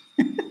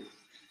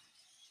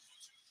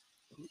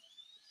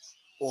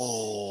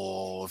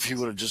 Oh, if he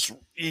would have just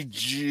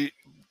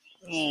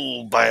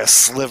by a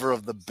sliver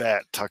of the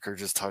bat, Tucker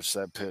just touched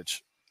that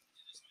pitch.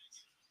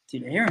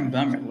 Dude, Aaron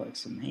Bummer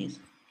looks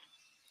amazing.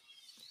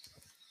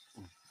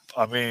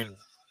 I mean,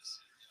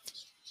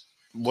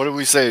 what did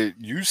we say?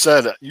 You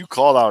said you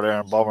called out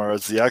Aaron Bummer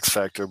as the X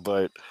factor,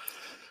 but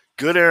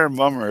good Aaron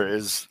Bummer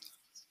is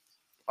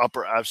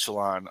upper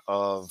echelon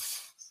of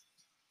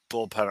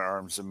bullpen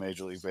arms in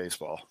Major League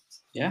Baseball.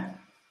 Yeah.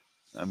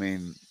 I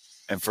mean,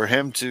 and for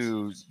him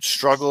to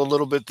struggle a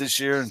little bit this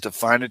year and to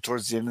find it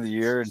towards the end of the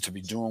year and to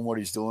be doing what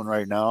he's doing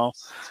right now,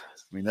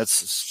 I mean, that's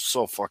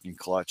so fucking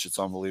clutch. It's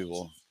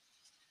unbelievable.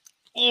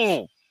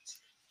 Oh.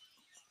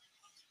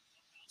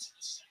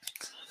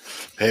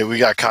 Hey, we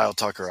got Kyle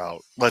Tucker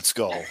out. Let's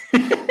go.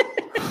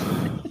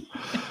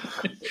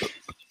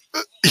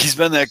 He's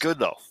been that good,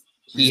 though.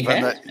 He's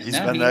been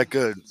that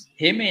good.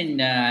 Him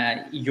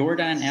and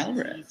Jordan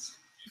Alvarez.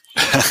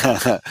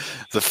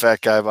 The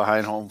fat guy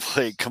behind home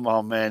plate. Come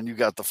on, man. You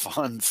got the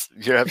funds.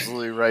 You're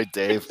absolutely right,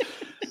 Dave.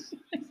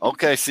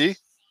 Okay, see?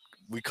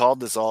 We called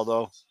this,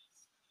 Aldo.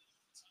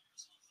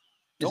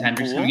 Is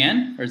Hendricks coming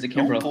in, or is it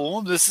Kimbrel? Don't pull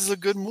him. This is a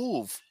good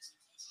move.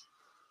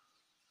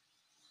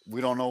 We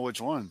don't know which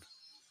one.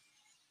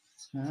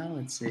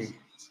 Let's see.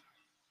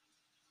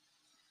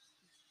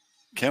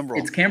 Kimbrel.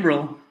 It's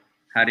Kimbrel.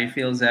 How do you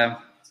feel, Zev?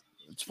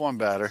 It's one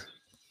batter.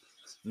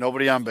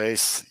 Nobody on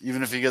base.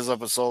 Even if he gives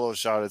up a solo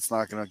shot, it's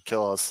not going to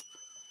kill us.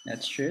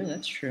 That's true.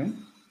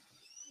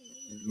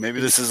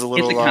 Maybe this is a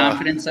little... Get the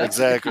confidence up.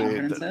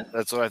 Exactly.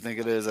 That's what I think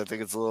it is. I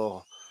think it's a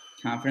little...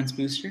 Confidence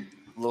booster?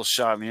 A little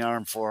shot in the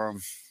arm for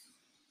him.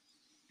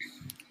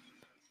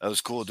 That was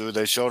cool, dude.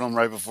 They showed him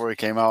right before he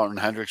came out, and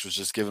Hendricks was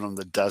just giving him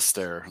the death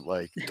stare,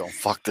 like, "Don't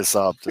fuck this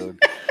up,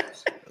 dude."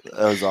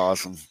 That was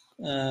awesome.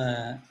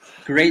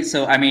 Great.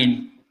 So, I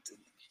mean,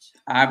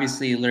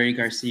 obviously, Larry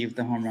Garcia with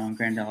the home run,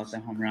 Grandal with the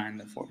home run in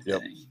the fourth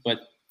inning,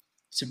 but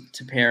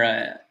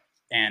Tepera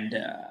and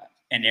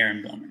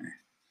Aaron Bummer.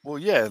 Well,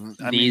 yeah,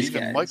 I mean, even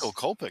guys. Michael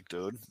Kopech,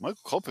 dude.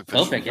 Michael Kopech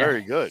pitched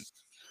very good.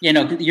 Yeah,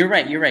 no, you're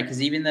right. You're right,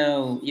 because even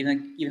though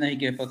he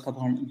gave up a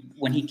couple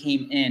when he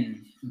came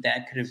in,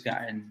 that could have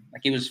gotten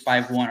like it was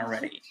 5-1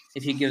 already.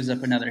 If he gives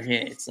up another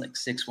hit, it's like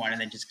 6-1,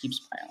 and then just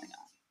keeps piling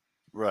on.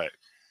 Right.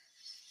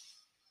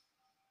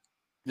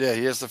 Yeah,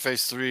 he has to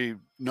face 3.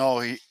 No,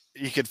 he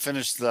could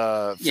finish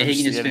the. Yeah, he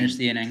can just finish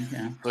the inning.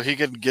 Yeah. So he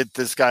could get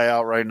this guy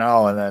out right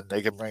now, and then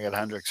they can bring in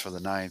Hendricks for the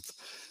 9th.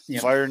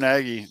 Yep. Fire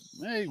Nagy.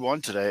 He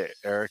won today,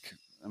 Eric.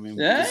 I mean,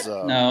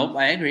 no,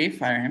 I agree.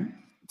 Fire him.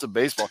 It's a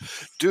baseball,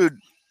 dude.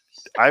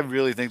 I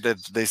really think that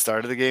they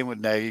started the game with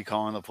Nagy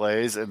calling the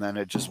plays, and then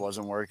it just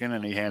wasn't working,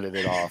 and he handed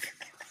it off.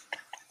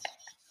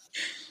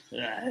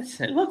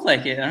 It looked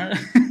like it. I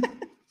don't know.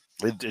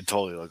 It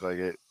totally looked like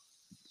it.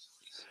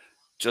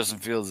 Justin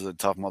Fields is a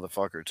tough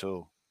motherfucker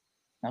too.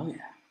 Oh yeah.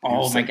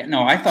 Oh my god!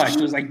 No, I thought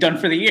he was like done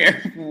for the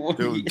year.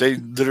 Dude, they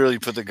literally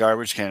put the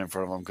garbage can in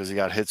front of him because he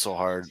got hit so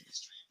hard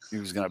he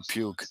was gonna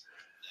puke.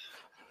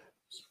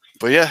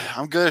 But yeah,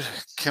 I'm good.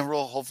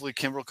 Hopefully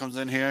Kimbrel comes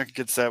in here,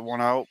 gets that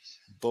one out,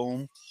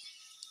 boom,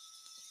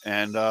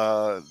 and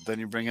then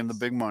you bring in the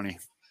big money.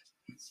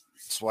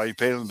 That's why you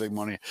paid him the big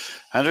money,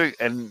 Hendrick.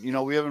 And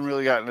we haven't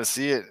really gotten to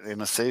see it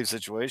in a save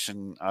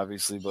situation,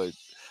 obviously, but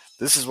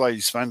this is why you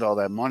spend all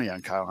that money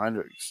on Kyle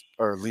Hendricks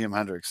or Liam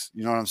Hendricks.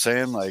 You know what I'm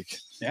saying? Like,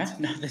 yeah,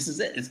 no, this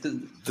is it.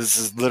 This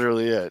is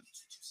literally it.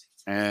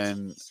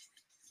 And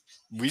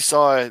we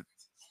saw it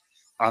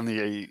on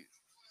the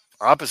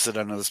opposite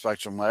end of the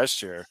spectrum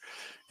last year.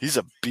 He's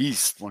a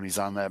beast when he's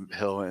on that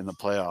hill in the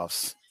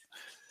playoffs.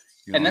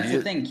 And that's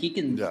the thing. He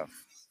can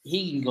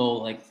go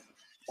like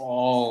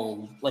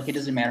it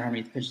doesn't matter how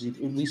many pitches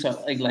we saw.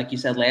 Like you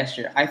said last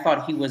year, I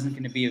thought he wasn't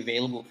going to be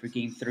available for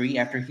Game 3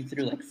 after he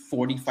threw like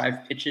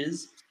 45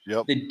 pitches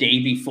the day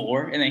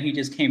before, and then he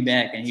just came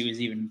back and he was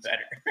even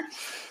better.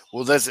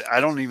 Well, I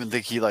don't even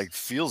think he like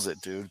feels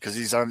it, dude, because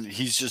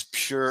he's just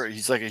pure.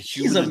 He's like a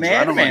human. He's a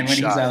madman when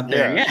he's out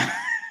there. Yeah.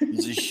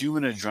 He's a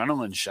human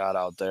adrenaline shot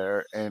out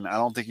there, and I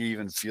don't think he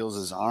even feels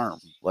his arm.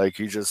 Like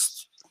he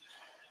just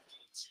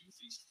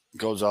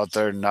goes out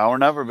there now or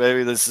never,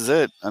 baby. This is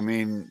it. I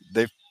mean,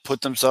 they've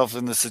put themselves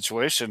in the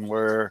situation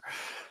where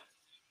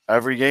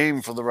every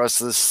game for the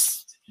rest of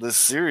this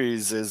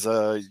series is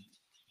a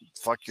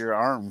fuck your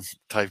arm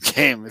type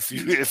game. If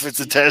it's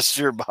attached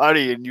to your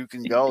body and you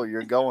can go,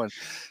 you're going.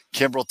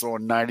 Kimbrel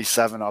throwing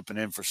 97 up and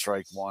in for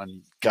strike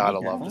 1. Gotta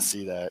love to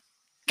see that.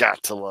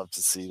 Got to love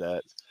to see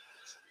that.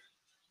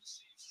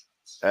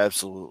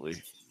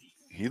 Absolutely.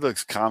 He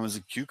looks calm as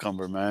a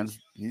cucumber, man.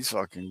 He's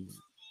fucking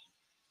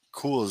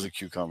cool as a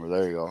cucumber.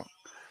 There you go.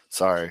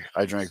 Sorry,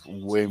 I drank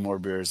way more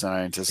beers than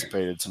I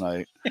anticipated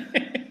tonight.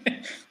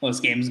 Well, this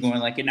game's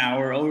going like an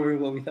hour over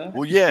what we thought.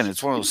 Well, yeah, and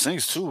it's one of those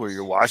things, too, where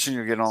you're watching,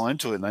 you're getting all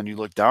into it, and then you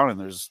look down and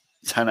there's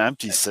 10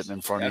 empties sitting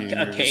in front of you,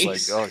 and you're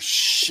just like, oh,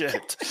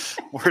 shit,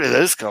 where did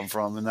this come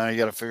from? And now you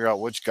got to figure out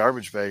which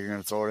garbage bag you're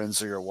going to throw it in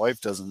so your wife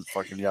doesn't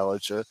fucking yell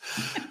at you.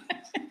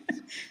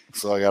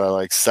 So I got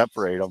to,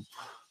 separate them.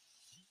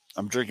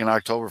 I'm drinking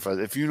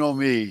Oktoberfest. If you know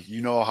me,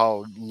 you know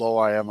how low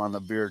I am on the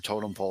beer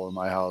totem pole in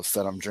my house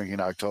that I'm drinking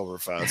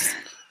Oktoberfest.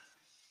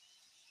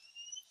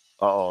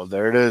 Uh-oh,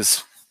 there it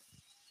is.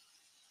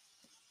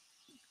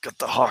 Got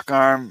the hawk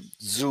arm.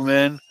 Zoom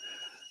in.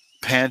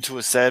 Pan to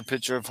a sad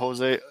picture of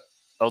Jose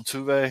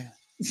Altuve.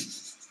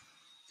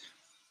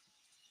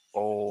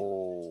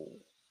 Oh.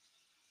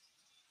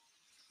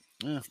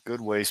 Yeah,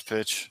 good waist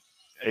pitch.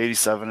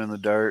 87 in the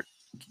dirt.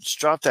 Just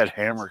drop that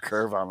hammer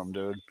curve on him,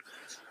 dude.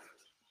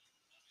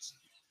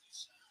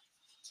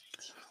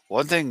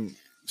 One thing,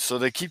 so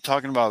they keep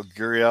talking about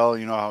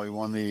Gurriel, how he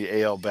won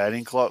the AL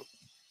batting club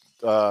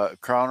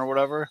crown or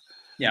whatever.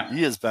 Yeah.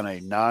 He has been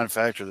a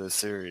non-factor this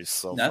series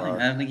so far.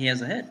 I don't think he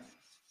has a hit.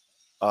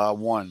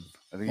 One.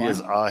 I think he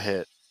has a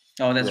hit.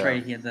 Oh, that's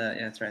right. He had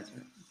that's right.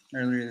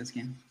 Earlier this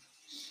game.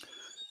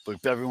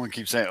 But everyone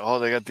keeps saying, oh,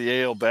 they got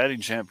the AL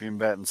batting champion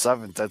batting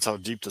 7th. That's how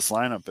deep this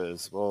lineup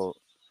is. Well,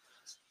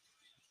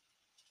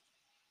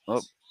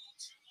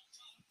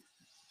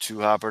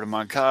 2-hopper to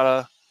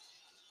Moncada.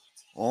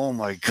 Oh,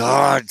 my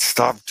God.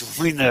 Stop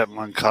doing that,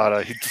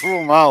 Moncada. He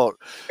threw him out.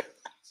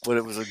 But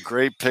it was a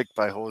great pick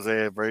by Jose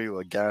Abreu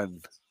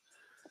again.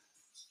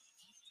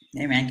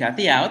 Hey, man, got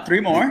the out. 3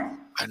 more.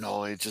 I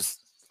know.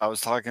 I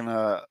was talking to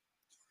a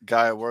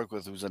guy I work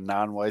with who's a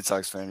non-White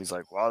Sox fan. He's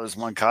like, wow, this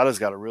Moncada's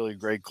got a really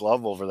great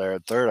glove over there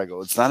at third. I go,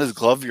 it's not his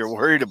glove you're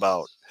worried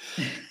about.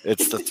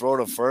 It's the throw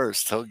to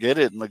first. He'll get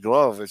it in the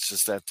glove. It's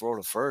just that throw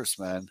to first,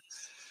 man.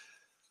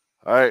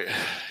 All right,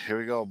 here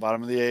we go.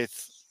 Bottom of the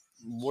 8th.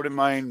 Wouldn't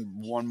mind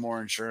one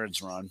more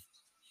insurance run.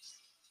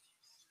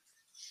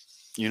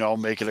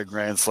 Make it a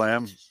grand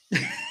slam.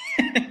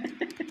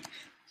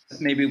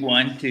 Maybe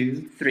 1,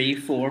 2, 3,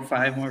 4,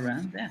 5 more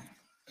runs. Yeah.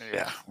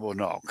 Yeah, well,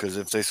 no, because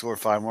if they score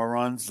 5 more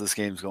runs, this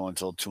game's going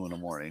until 2 in the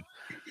morning.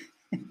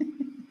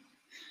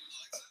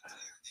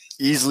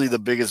 Easily the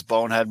biggest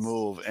bonehead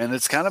move, and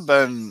it's kind of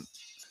been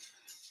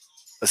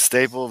a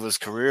staple of his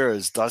career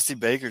is Dusty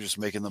Baker just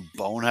making the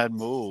bonehead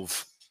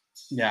move.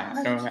 Yeah,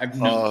 I have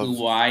no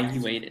clue why he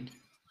waited.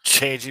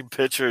 Changing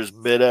pitchers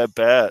mid at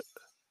bat.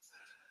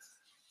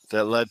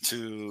 That led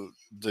to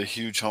the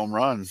huge home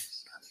run.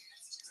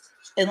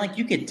 And like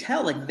you could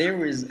tell, like there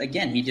was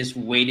again, he just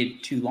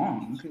waited too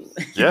long.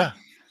 Yeah.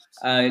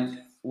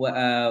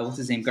 What's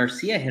his name?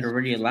 Garcia had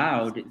already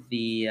allowed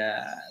the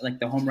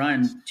home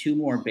run, 2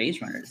 more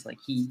base runners. Like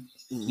he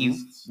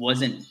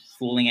wasn't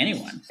fooling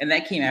anyone, and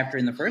that came after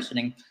in the first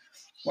inning.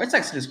 White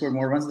Sox could have scored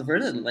more runs in the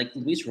first. Like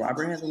Luis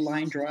Robert had a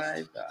line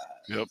drive.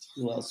 Yep.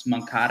 Who else?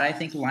 Moncada, I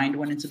think, lined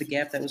one into the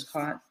gap that was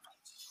caught.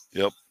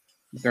 Yep.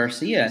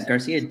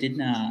 Garcia did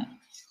not.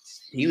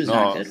 He was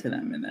not good for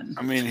them. And then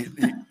I mean,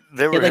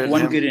 they were he had like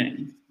one good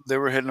inning. They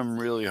were hitting him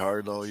really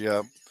hard though.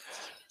 Yeah.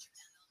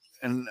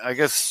 And I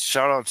guess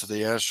shout out to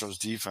the Astros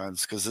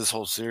defense because this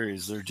whole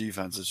series, their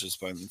defense has just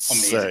been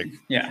sick.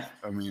 Yeah.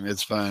 I mean,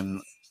 it's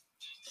been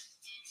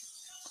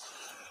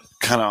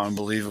kind of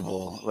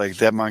unbelievable. Like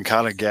that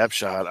Moncada gap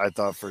shot, I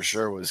thought for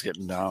sure was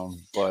getting down,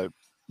 but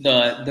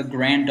the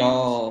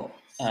Grandal,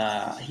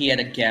 he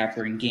had a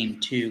gapper in game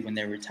 2 when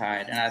they were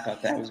tied, and I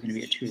thought that was going to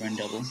be a 2-run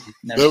double.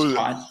 That was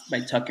caught by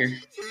Tucker.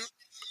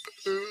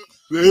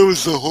 It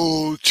was the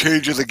whole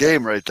change of the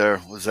game right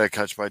there. Was that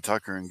catch by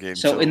Tucker in game 2?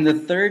 So in the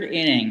 3rd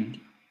inning,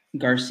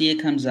 Garcia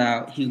comes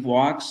out. He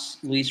walks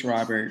Luis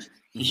Robert.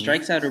 He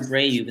strikes out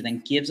Abreu, but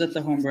then gives up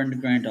the home run to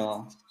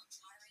Grandal.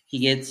 He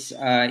gets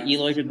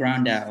Eloy to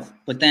ground out.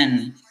 But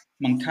then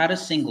Moncada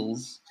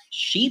singles,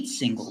 Sheets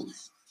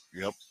singles.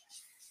 Yep.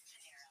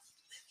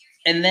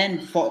 And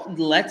then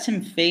lets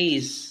him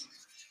face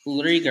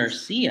Leury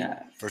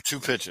Garcia. For 2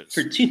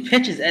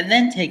 pitches. And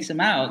then takes him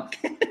out.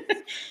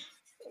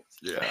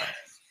 Yeah.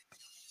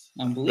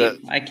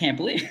 Unbelievable. I can't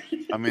believe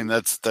it. I mean,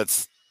 that's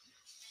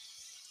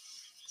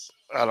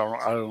I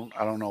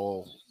don't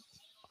know.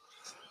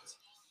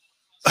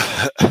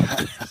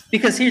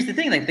 Because here's the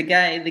thing, like the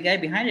guy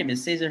behind him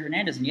is Cesar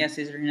Hernandez, and yes,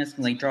 Cesar Hernandez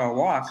can like draw a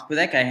walk, but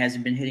that guy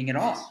hasn't been hitting at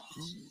all.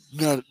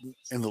 Not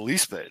in the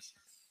least bit.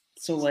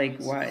 So like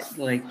why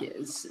like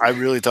I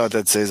really thought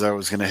that Cesar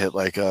was gonna hit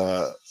like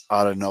a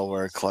out of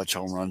nowhere clutch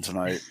home run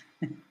tonight.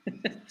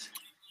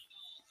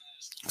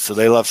 So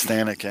they left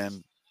Stanek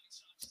in.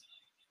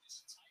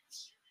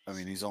 I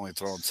mean, he's only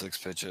thrown 6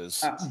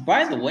 pitches.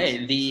 By the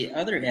way, the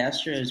other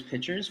Astros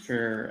pitchers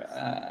for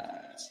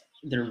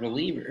their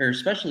reliever, or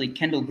especially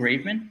Kendall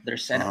Graveman, their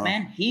setup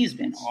man, he's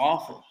been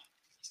awful.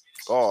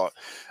 Oh,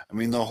 I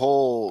mean, the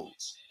whole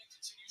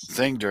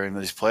thing during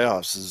these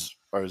playoffs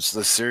or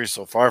this series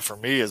so far for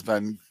me has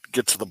been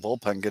get to the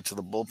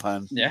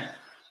bullpen. Yeah.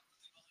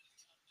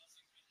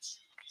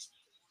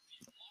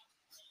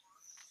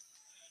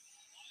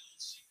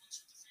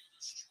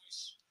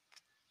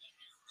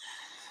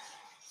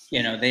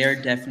 You know,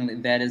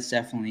 that is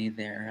definitely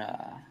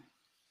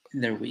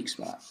their weak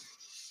spot.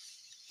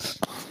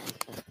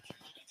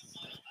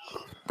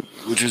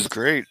 Which is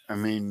great. I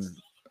mean,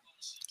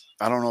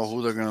 I don't know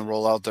who they're going to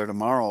roll out there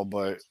tomorrow,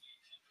 but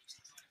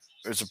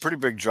it's a pretty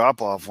big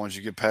drop off once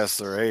you get past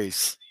their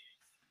ace.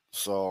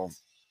 So,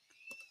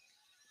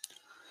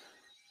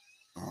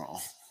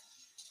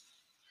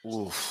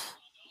 oof.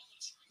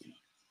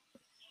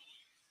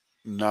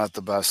 Not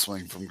the best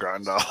swing from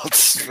Grandal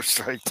for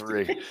strike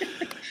 3.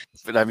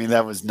 But I mean,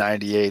 that was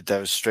 98.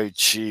 That was straight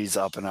cheese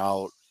up and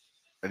out.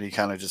 And he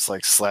kind of just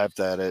like slapped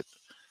at it.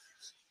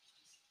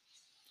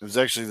 It was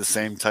actually the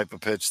same type of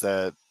pitch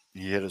that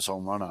he hit his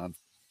home run on.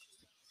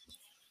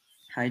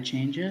 High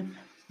changeup?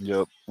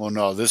 Yep. Well,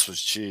 no, this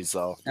was cheese,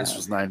 though. This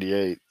was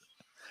 98.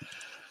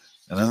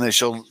 And then they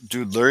showed,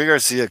 Leury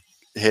Garcia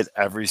hit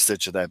every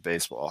stitch of that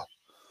baseball.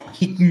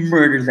 He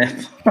murdered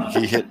that.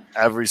 He hit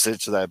every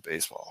stitch of that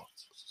baseball.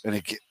 And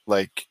it,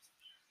 like,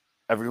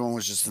 everyone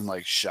was just in,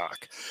 like,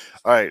 shock.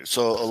 All right,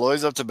 so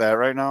Eloy's up to bat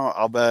right now.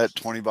 I'll bet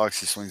 $20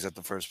 he swings at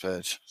the first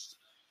pitch,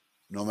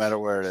 no matter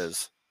where it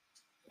is.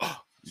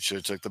 You should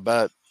have took the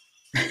bet.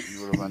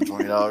 You would have been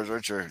 $20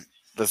 richer.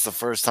 That's the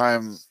first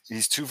time.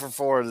 He's 2 for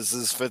 4. This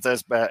is his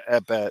 5th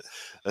at bat.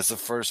 That's the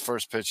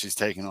first pitch he's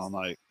taken all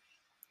night.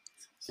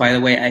 By the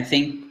way, I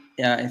think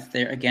if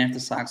the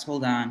Sox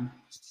hold on,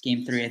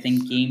 Game 3, I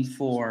think Game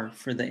 4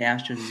 for the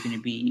Astros is going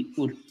to be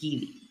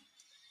Urquidy.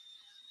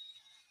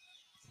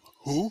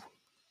 Who?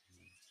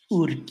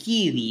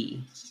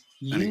 Urquidy.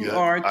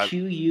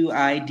 Urquidy.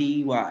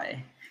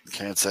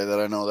 Can't say that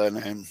I know that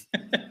name.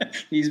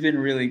 He's been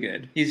really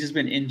good. He's just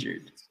been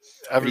injured.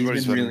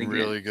 Everybody's been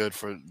really good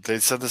for. They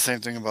said the same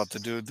thing about the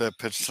dude that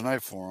pitched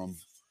tonight for him.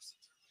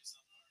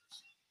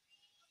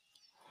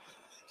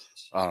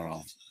 I don't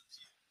know.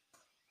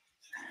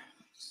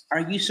 Are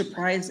you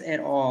surprised at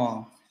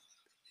all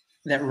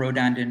that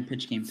Rodon didn't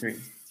pitch Game 3?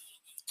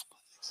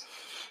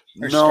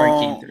 Or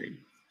start Game 3?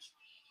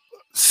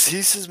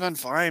 Cease has been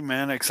fine,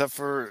 man, except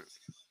for,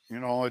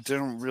 it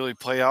didn't really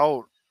play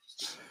out.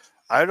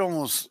 I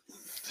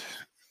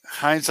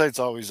hindsight's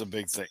always a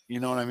big thing.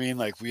 You know what I mean?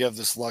 Like, we have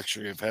this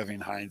luxury of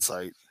having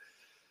hindsight.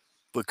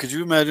 But could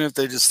you imagine if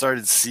they just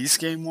started Cease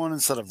game one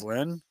instead of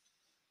Lynn?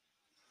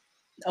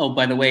 Oh,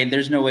 by the way,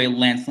 there's no way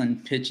Lance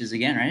Lynn pitches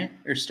again, right?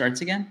 Or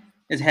starts again?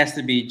 It has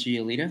to be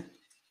Giolito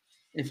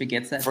if it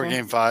gets that for far.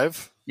 Game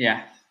 5?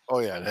 Yeah. Oh,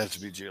 yeah, it has to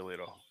be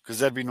Giolito because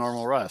that'd be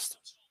normal rest.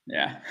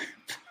 Yeah.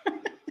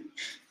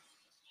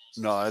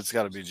 No, it's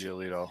got to be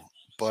Giolito.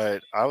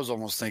 But I was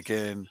almost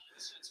thinking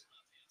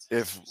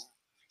if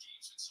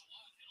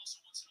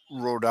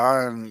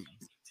Rodon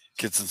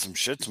gets in some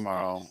shit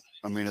tomorrow,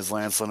 I mean, is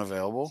Lance Lynn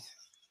available?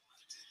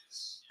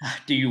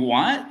 Do you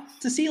want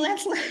to see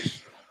Lance Lynn?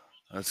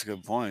 That's a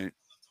good point.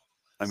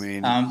 I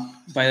mean,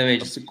 by the way,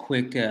 just a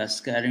quick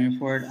scouting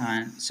report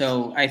on.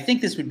 So I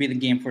think this would be the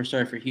game 4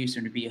 starter for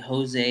Houston. To be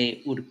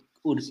Jose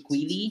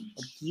Urquidy.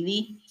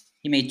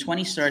 He made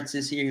 20 starts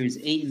this year. He was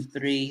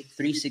 8-3,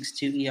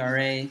 3.62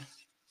 ERA,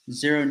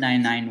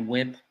 0.99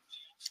 WHIP,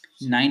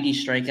 90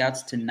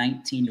 strikeouts to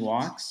 19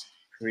 walks.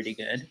 Pretty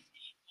good.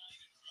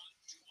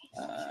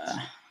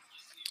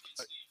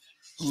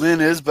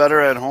 Lynn is better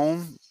at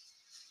home,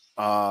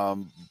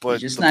 but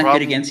just not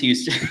good against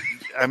Houston.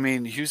 I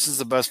mean, Houston's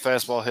the best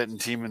fastball hitting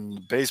team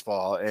in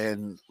baseball,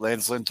 and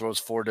Lance Lynn throws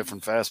 4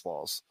 different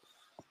fastballs.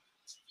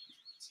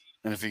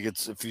 And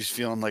if he's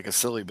feeling like a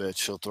silly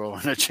bitch, he'll throw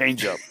in a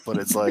changeup. But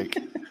it's like,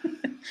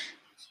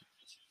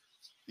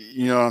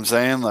 you know what I'm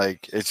saying?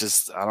 Like, it's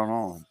just, I don't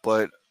know.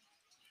 But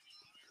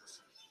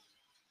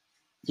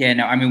yeah,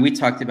 no, I mean, we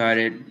talked about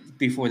it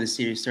before the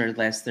series started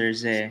last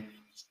Thursday.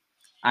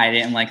 I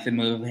didn't like the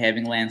move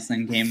having Lance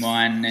Lynn game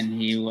 1, and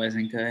he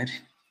wasn't good.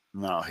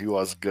 No, he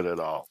wasn't good at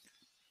all.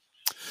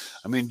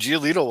 I mean,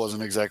 Giolito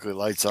wasn't exactly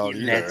lights out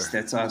either.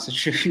 That's also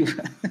true.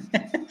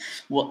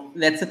 Well,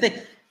 that's the thing.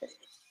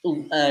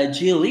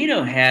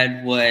 Giolito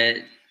had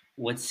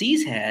what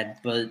Cease had,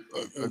 but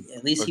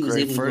at least he was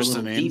able to go a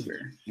little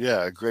deeper.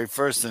 Yeah, a great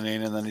first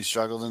inning, and then he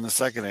struggled in the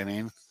second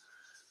inning.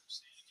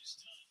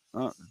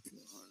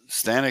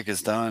 Stanek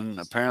is done.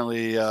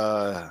 Apparently,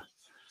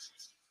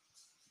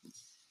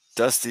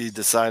 Dusty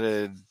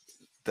decided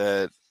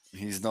that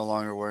he's no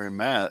longer wearing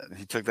mask.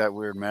 He took that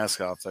weird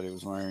mask off that he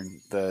was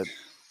wearing. That,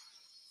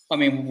 I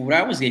mean, what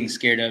I was getting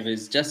scared of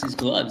is Dusty's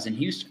gloves in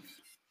Houston.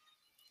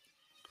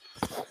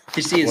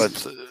 You see he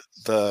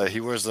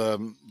wears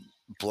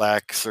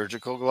black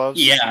surgical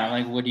gloves? Yeah,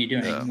 like what are you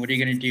doing? Yeah. What are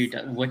you gonna do?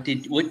 What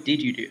did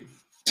you do?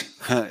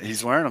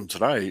 He's wearing them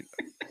tonight.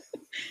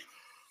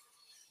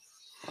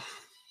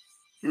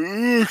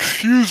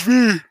 Excuse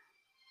me.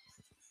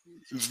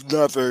 It's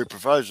not very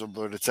professional,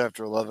 but it's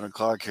after 11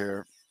 o'clock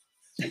here.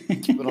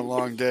 It's been a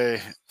long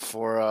day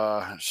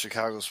for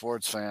Chicago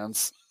sports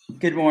fans.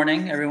 Good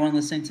morning, everyone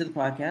listening to the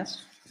podcast.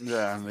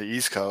 Yeah, on the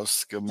East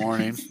Coast. Good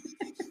morning.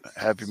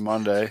 Happy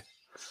Monday.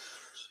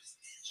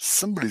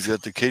 Somebody's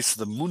got the case of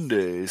the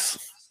Mondays.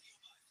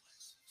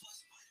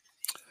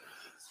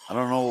 I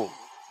don't know.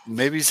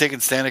 Maybe he's taking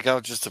Stanek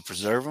out just to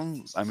preserve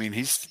him. I mean,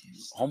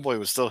 homeboy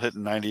was still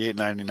hitting 98,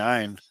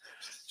 99.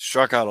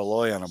 Struck out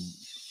Aloy on a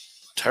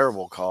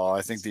terrible call.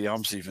 I think the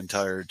ump's even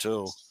tired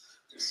too.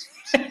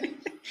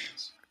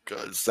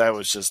 Because that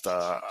was just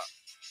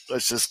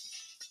let's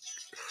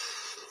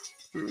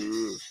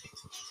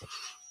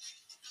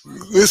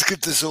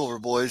get this over,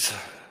 boys.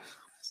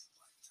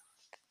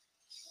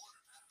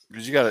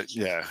 Because you got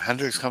to,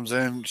 Hendricks comes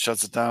in,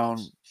 shuts it down.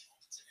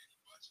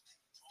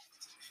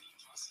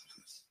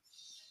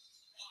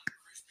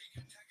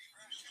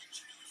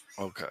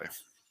 Okay.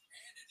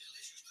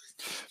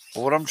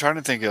 But what I'm trying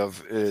to think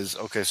of is,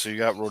 okay, so you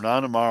got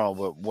Rodon tomorrow,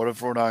 but what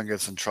if Rodon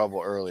gets in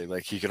trouble early?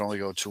 Like, he can only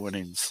go 2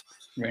 innings.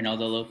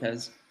 Reynaldo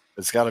Lopez.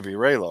 It's got to be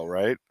Raylo,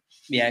 right?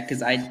 Yeah,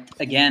 because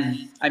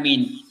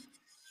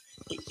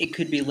it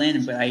could be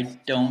Lynn, but I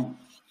don't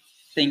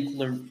think,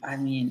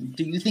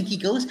 do you think he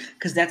goes?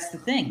 Because that's the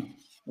thing.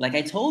 Like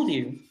I told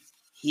you,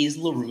 he's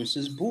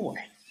LaRussa's boy.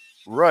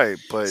 Right,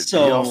 but he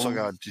also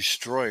got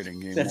destroyed in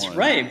game 1. That's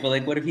right, but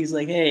like, what if he's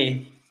like,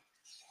 hey,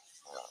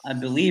 I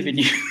believe in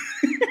you.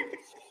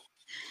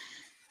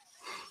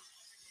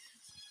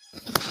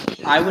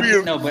 I would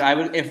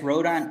if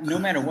Rodon, no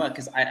matter what,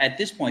 because at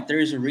this point there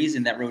is a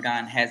reason that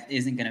Rodon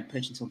isn't going to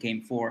pitch until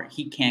game 4.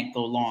 He can't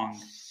go long,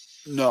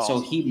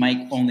 so he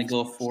might only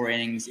go 4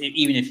 innings,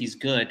 even if he's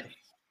good.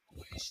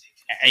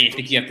 I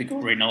think you have to go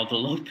Reynaldo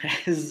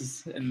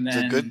Lopez, and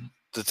then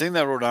the thing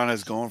that Rodon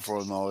is going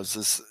for though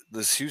is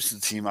this Houston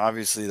team.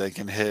 Obviously, they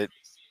can hit.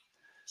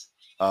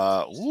 They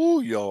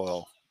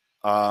obviously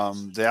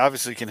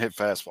can hit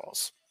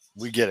fastballs.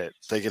 We get it.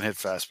 They can hit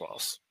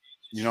fastballs.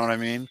 You know what I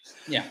mean?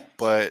 Yeah.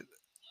 But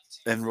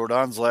in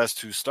Rodon's last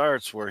 2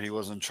 starts, where he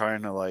wasn't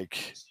trying to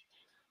like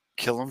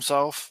kill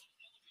himself,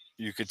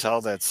 you could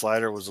tell that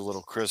slider was a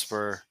little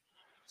crisper.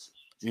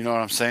 You know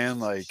what I'm saying?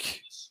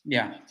 Like,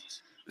 yeah.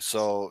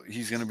 So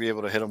he's going to be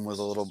able to hit him with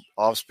a little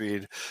off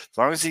speed. As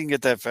long as he can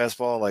get that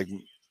fastball like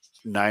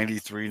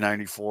 93,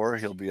 94,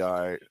 he'll be all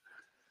right.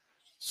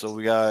 So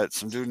we got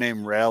some dude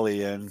named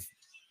Raleigh in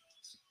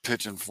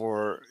pitching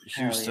for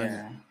Houston.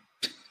 Yeah.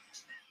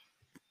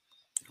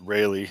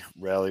 Raleigh.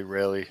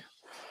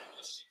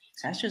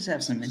 Astros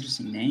have some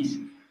interesting names.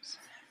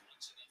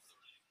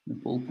 The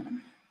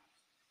bullpen.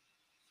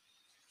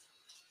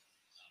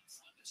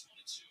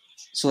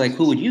 So, like,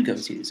 who would you go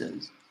to? So,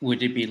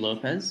 would it be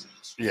Lopez?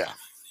 Yeah.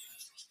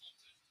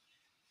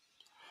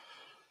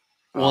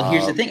 Well,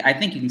 here's the thing. I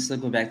think you can still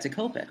go back to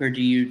Kopech. Or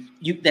do you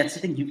that's the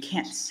thing. You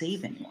can't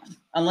save anyone.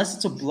 Unless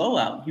it's a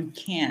blowout. You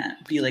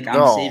can't be like,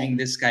 I'm saving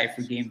this guy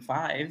for game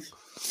 5.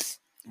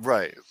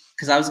 Right.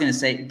 Because I was going to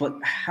say, but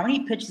how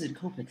many pitches did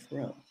Kopech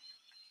throw?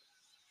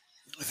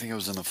 I think it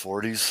was in the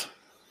 40s.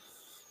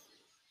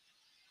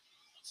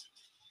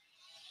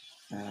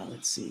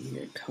 Let's see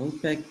here.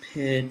 Kopech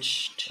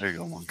pitched. There you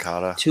go,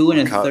 Moncada. 2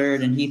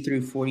 1/3, and he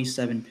threw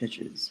 47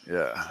 pitches.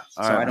 Yeah.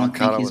 All right, I don't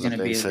think he's going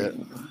to be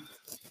available.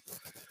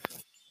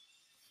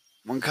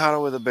 Moncada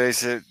with a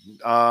base hit.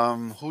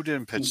 Who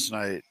didn't pitch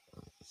tonight?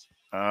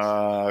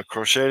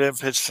 Crochet didn't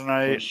pitch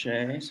tonight.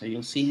 Crochet, so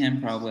you'll see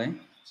him probably.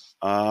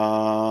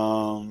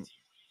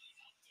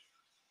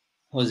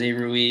 Jose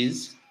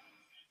Ruiz.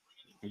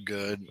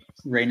 Good.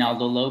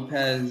 Reynaldo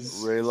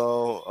Lopez.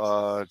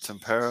 Raylo.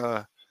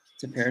 Tempera.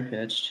 Tempera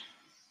pitched.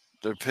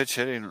 They're pitch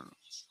hitting.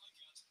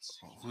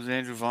 Who's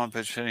Andrew Vaughn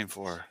pitch hitting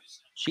for?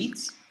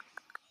 Sheets.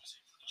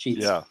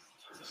 Yeah.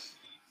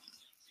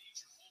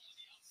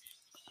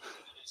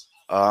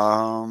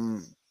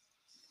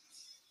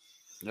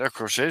 Yeah,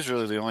 Crochet's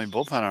really the only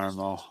bullpen arm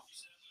though,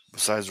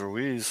 besides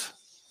Ruiz.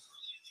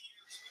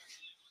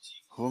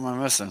 Who am I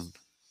missing?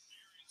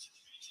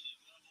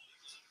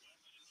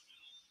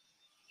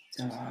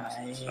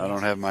 I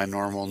don't have my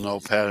normal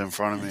notepad in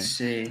front of me. Let's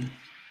see.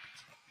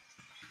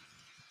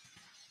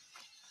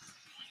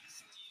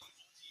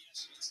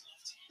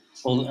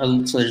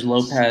 Well, so there's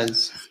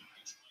Lopez.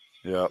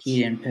 Yeah.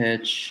 He didn't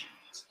pitch.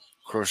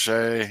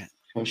 Crochet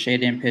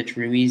didn't pitch.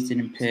 Ruiz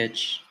didn't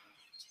pitch.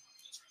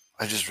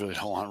 I just really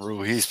don't want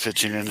Ruiz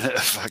pitching in it.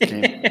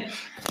 Fucking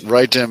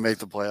Wright didn't make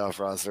the playoff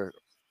roster.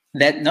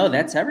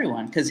 That's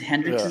everyone because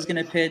Hendricks is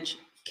going to pitch.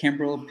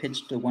 Kimbrel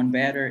pitched to one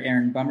batter.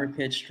 Aaron Bummer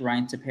pitched.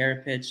 Ryan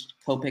Tepera pitched.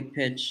 Kopech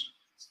pitched.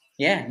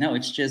 Yeah, no,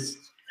 it's just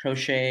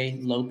Crochet,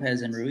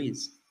 Lopez, and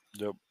Ruiz.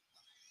 Yep.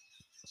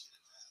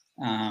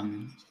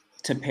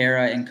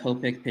 Tepera and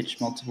Kopech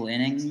pitched multiple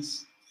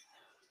innings.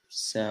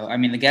 So, I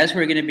mean, the guys who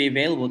are going to be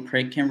available,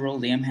 Craig Kimbrel,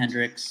 Liam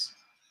Hendricks,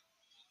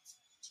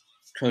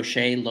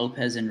 Crochet,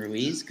 Lopez, and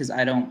Ruiz. Because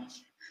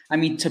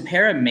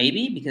Tepera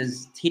maybe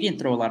because he didn't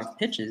throw a lot of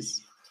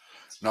pitches.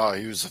 No,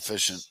 he was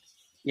efficient.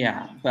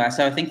 Yeah, but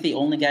so I think the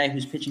only guy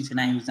who's pitching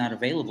tonight who's not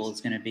available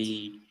is going to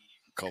be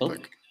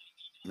Kopech.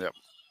 Yep.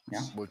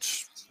 Yeah.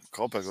 Which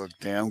Kopech looked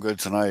damn good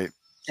tonight.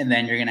 And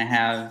then you're going to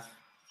have,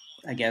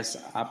 I guess,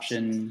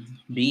 option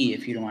B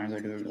if you don't want to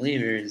go to a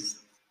reliever is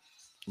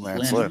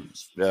Lance Lynn.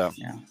 Yeah.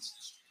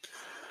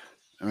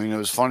 I mean, it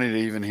was funny to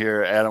even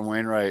hear Adam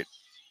Wainwright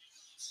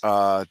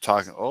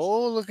talking.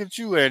 Oh, look at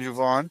you, Andrew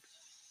Vaughn.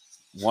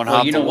 One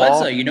hop you know the what?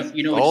 wall. So you know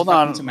what's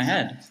popped into my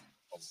head.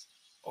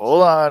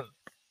 Hold on.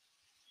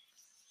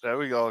 There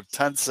we go.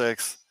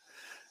 10-6.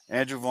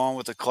 Andrew Vaughn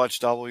with a clutch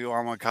W.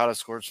 Moncada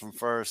scores from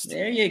first.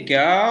 There you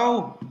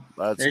go.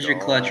 There's your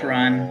clutch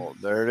run.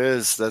 There it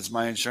is. That's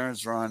my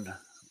insurance run.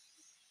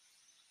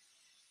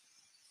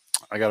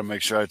 I got to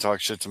make sure I talk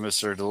shit to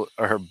Mr.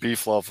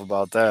 Beefloaf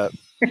about that.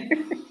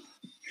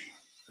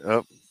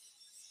 Yep.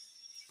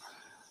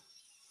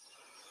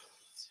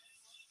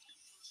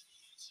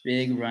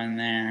 Big run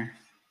there.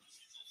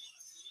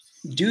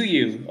 Do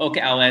you?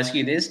 Okay, I'll ask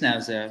you this now,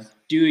 Zev.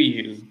 Do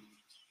you?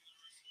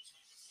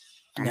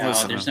 No,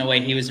 there's no way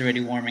he was already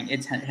warming.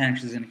 It's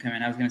Hendricks is going to come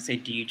in. I was going to say,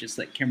 do you just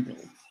let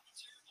Kimbrel?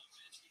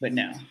 But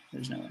no,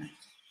 there's no way.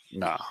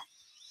 No.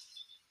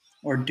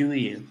 Or do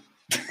you?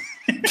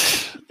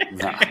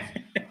 No.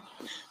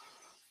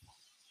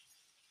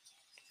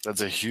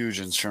 That's a huge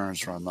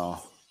insurance run, though.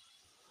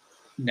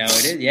 No,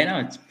 it is. Yeah, no,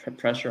 it's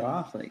pressure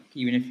off. Like,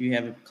 even if you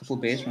have a couple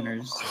base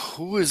runners.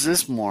 Who is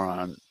this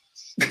moron?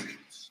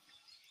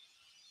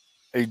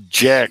 Hey,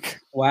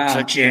 Jack.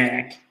 Wow,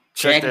 Jack.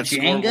 Check that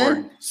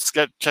scoreboard.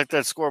 Check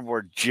that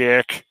scoreboard,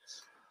 Jack.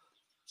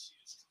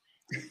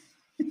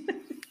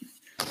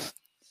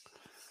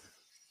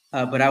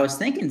 But I was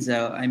thinking,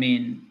 though, I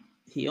mean,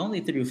 he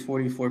only threw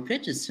 44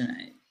 pitches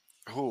tonight.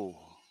 Who?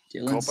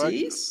 Dylan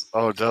Cease?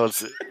 Oh, Dylan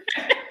Cease.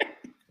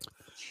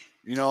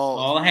 You know,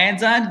 all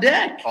hands on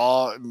deck.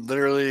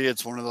 Literally,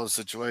 it's one of those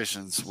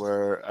situations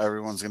where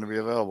everyone's going to be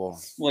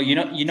available. Well, you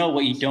know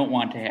what you don't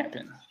want to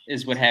happen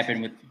is what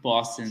happened with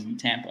Boston,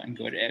 Tampa, and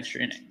go to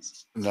extra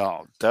innings.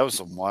 No, that was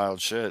some wild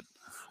shit.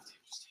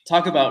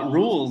 Talk about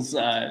rules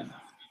not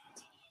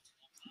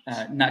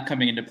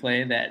coming into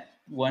play. That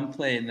one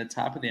play in the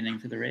top of the inning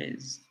for the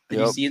Rays. Did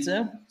you see it,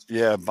 though?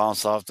 Yeah,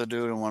 bounced off the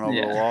dude and went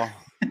over the wall.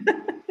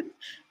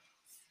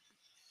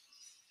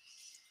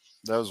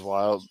 That was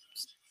wild.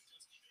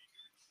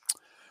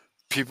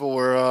 People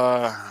were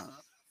a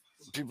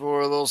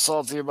little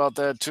salty about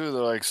that too.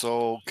 They're like,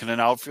 so can an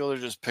outfielder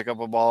just pick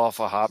up a ball off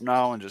a hop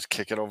now and just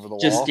kick it over the wall?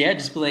 Just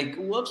be like,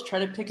 whoops, try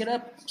to pick it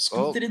up,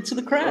 scoop it into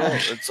the crowd.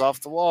 Oh, it's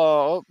off the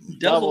wall. Oh,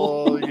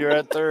 double. You're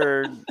at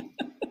third.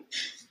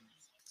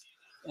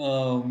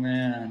 Oh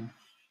man.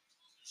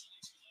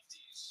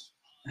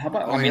 How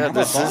about? How about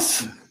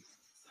Boston?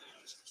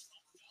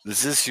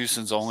 This is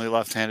Houston's only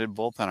left-handed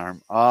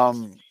bullpen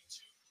arm.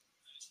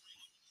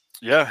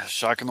 Yeah,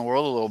 shocking the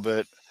world a little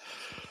bit.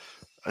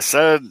 I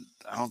said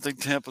I don't think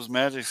Tampa's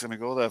Magic's going to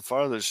go that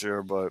far this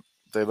year, but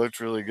they looked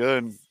really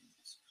good.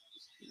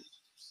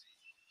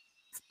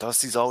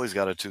 Dusty's always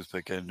got a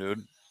toothpick in,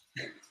 dude.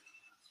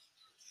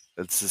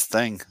 It's his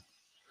thing.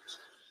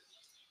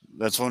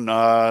 That's when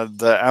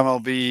the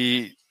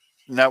MLB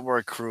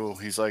Network crew,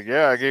 he's like,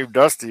 yeah, I gave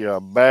Dusty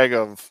a bag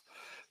of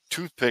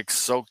toothpicks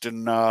soaked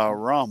in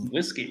rum.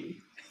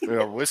 Whiskey.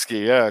 Whiskey,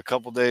 yeah. A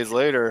couple days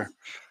later,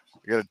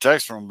 I get a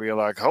text from him being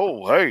like,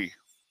 oh, hey,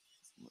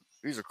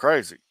 these are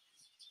crazy.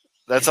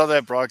 That's how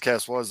that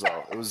broadcast was,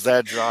 though. It was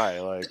that dry.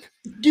 Like,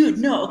 dude,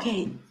 no,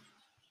 okay.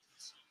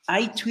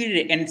 I tweeted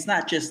it, and it's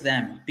not just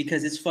them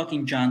because it's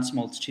fucking John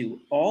Smoltz too.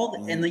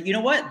 And you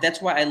know what?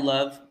 That's why I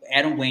love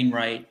Adam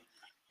Wainwright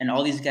and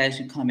all these guys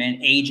who come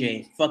in.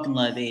 AJ, fucking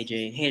love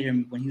AJ. Hated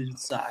him when he was with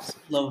Sox.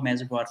 Love him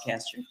as a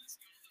broadcaster.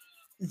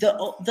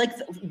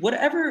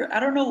 Whatever. I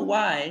don't know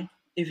why.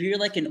 If you're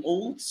like an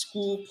old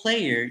school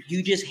player,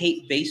 you just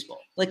hate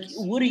baseball. Like,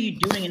 what are you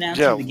doing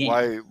announcing the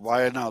game?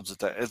 Why announce it?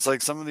 That it's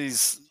like some of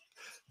these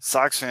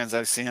Sox fans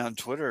I've seen on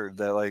Twitter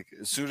that like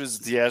as soon as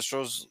the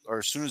Astros or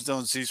as soon as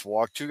Dylan Cease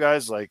walk two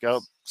guys, like, oh,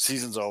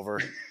 season's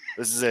over.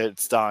 This is it.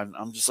 It's done.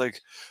 I'm just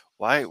like,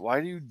 why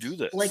do you do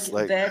this? Like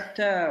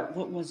that,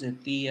 what was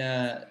it? The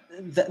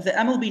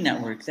MLB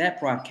Network,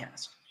 that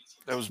broadcast.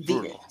 That was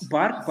brutal.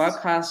 Bob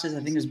Costas, I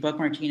think it was Buck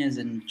Martinez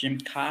and Jim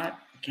Cott.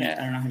 I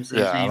don't know how to say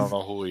his name. I don't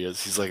know who he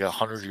is. He's like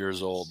 100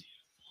 years old.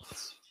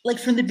 Like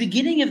from the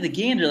beginning of the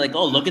game, they're like,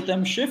 oh, look at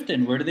them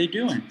shifting. What are they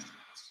doing?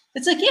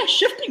 It's like, yeah,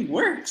 shifting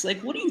works.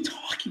 Like, what are you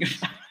talking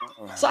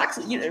about? Sox,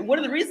 one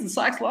of the reasons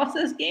Sox lost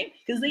this game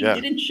because they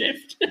didn't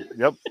shift.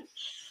 Yep.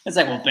 It's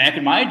like, well, back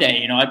in my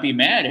day, I'd be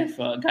mad if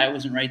a guy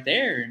wasn't right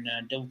there and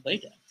double play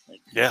down.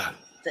 Like, yeah.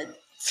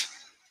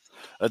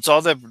 That's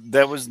all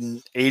that was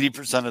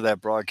 80% of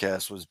that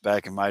broadcast was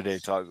back in my day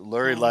talk.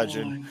 Lurie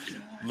Legend.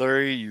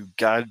 Lurie, you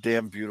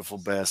goddamn beautiful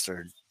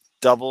bastard.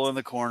 Double in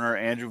the corner.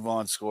 Andrew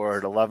Vaughn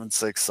scored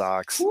 11-6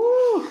 Sox.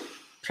 Woo.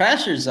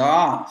 Pressure's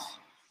off.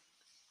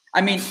 I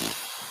mean,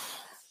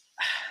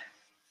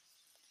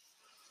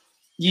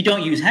 you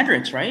don't use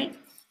Hendricks, right?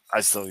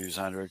 I still use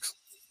Hendricks.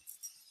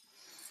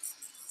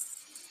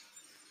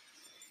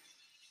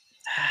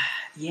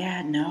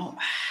 Yeah, no.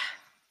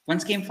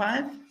 When's game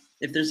 5?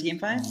 If there's game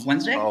 5?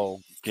 Wednesday?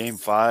 Oh, game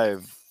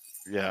 5.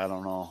 Yeah, I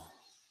don't know.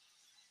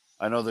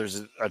 I know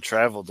there's a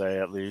travel day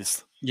at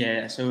least.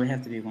 Yeah, so it would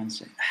have to be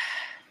Wednesday.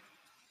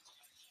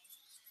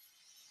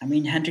 I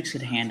mean, Hendricks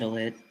could handle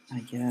it, I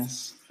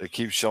guess. They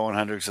keep showing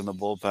Hendricks in the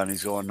bullpen.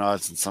 He's going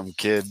nuts, and some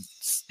kid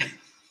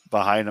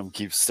behind him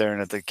keeps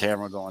staring at the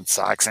camera going,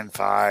 Sox in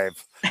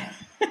 5.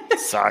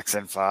 Sox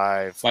in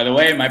 5. By the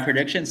way, my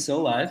prediction's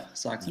still live.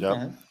 Sox in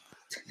 5.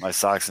 My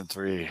Sox in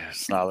 3.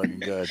 It's not looking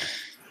good.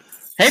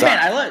 Hey, man,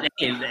 I love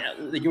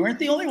it. You weren't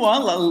the only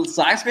one.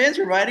 Sox fans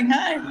were riding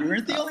high. You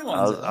weren't the only one.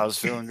 I was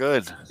feeling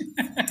good.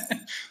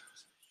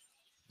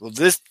 Well,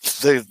 the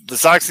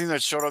Sox team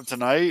that showed up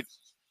tonight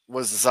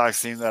was the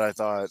Sox team that I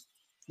thought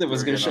that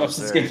was going to show up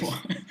since game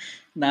 1.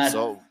 not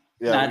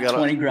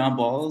 20 ground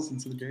balls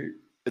into the dirt.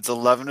 It's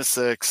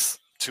 11-6,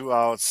 2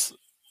 outs.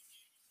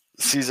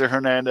 Cesar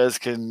Hernandez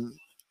can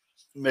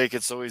make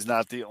it so he's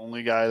not the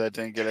only guy that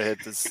didn't get a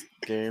hit this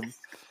game.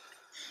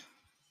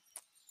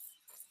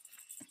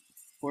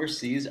 Poor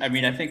Cesar. I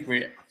mean, I think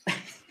we're.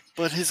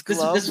 But his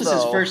glove, this was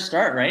his first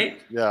start, right?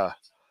 Yeah.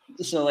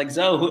 So, I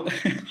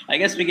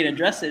guess we can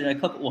address it in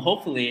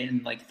hopefully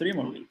in 3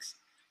 more weeks.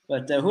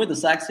 But who are the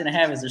Sox going to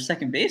have as their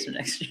second baseman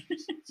next year?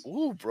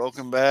 Ooh,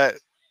 broken bat.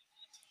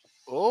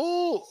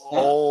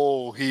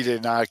 Oh, he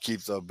did not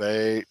keep the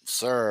bait.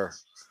 Sir.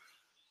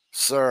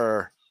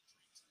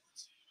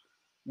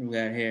 What we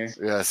got here?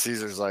 Yeah,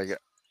 Caesar's like,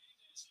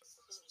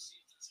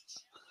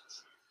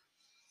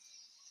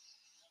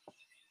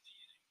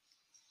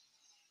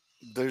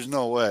 there's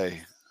no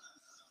way.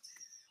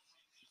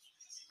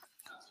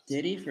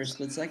 Did he for a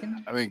split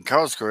second? I mean,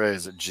 Carlos Correa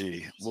is a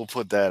G. We'll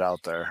put that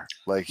out there.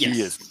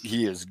 Yes.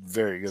 He is a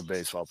very good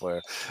baseball player.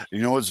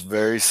 You know what's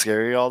very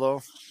scary,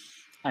 although?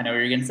 I know what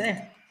you're going to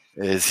say.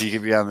 Is he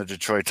could be on the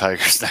Detroit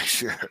Tigers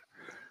next year.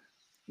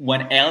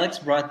 When Alex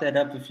brought that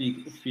up a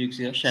few weeks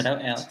ago, shout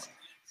out Alex.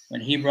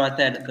 When he brought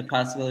the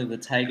possibility of the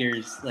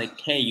Tigers,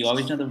 hey, you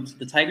always know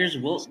the Tigers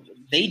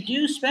they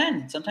do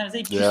spend. Sometimes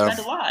they do spend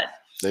a lot.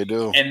 They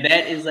do. And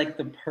that is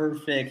the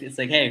perfect. It's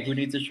hey, who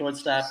needs a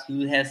shortstop?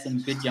 Who has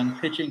some good young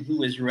pitching?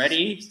 Who is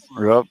ready?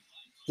 Yep.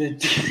 And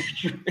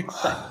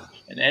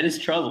that is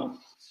trouble.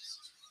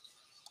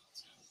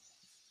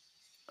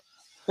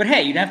 But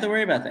hey, you don't have to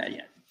worry about that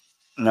yet.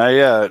 Not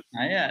yet.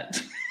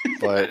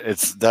 But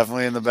it's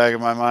definitely in the back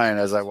of my mind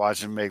as I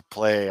watch him make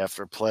play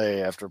after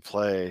play after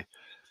play.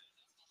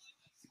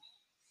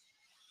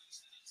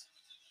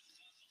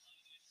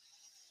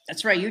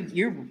 That's right.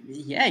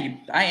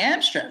 I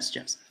am stressed,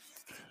 Joseph.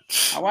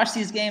 I watch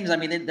these games. I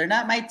mean, they're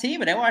not my team,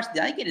 but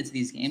I get into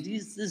these games.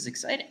 This is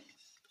exciting.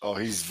 Oh,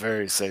 he's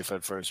very safe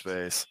at first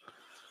base.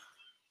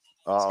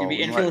 It's gonna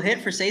be infield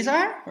hit for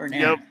Cesar or no?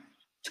 Yep.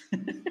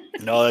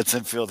 No, that's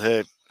infield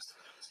hit.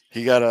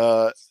 He got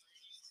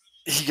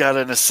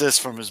an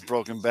assist from his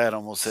broken bat,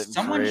 almost hitting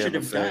Someone Correa should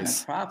in have the done a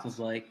face. prop of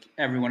like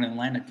everyone in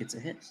the lineup gets a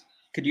hit.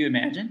 Could you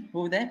imagine?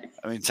 What would that be?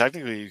 I mean,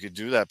 technically, you could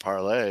do that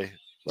parlay.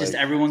 Just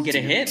everyone get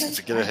a hit?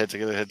 To get a hit.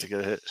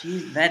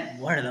 Jeez,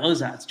 what are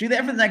those odds? Do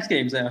that for the next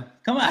game, though.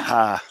 Come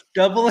on.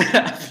 Double it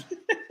up.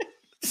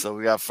 So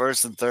we got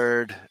first and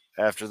third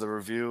after the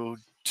review.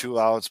 2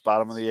 outs,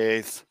 bottom of the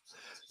 8th.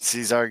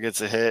 Cesar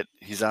gets a hit.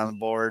 He's on the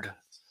board.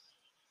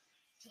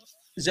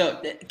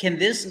 So can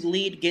this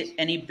lead get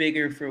any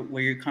bigger for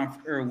where you're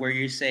or where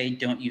you say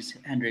don't use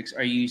Hendricks?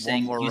 Are you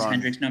saying use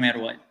Hendricks no matter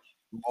what?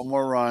 One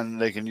more run,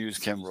 they can use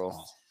Kimbrel.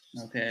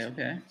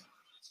 Okay.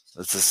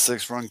 It's a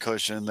 6-run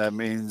cushion. That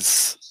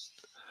means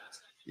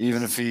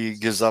even if he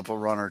gives up a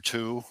run or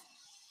two,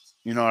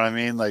 you know what I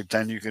mean? Like,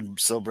 then you can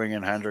still bring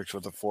in Hendricks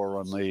with a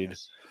 4-run lead.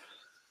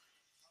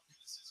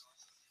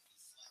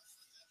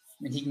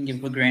 And he can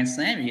give a grand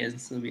slam. He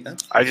has still be up.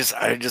 I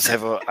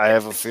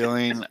have a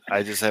feeling.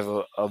 I just have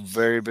a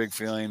very big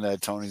feeling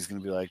that Tony's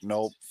going to be like,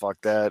 nope,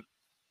 fuck that.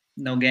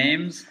 No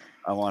games.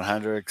 I want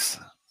Hendricks.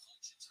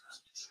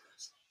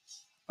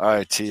 All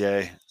right,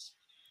 TA.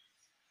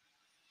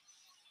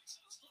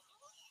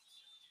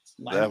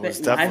 Live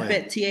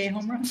bet TA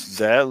home run.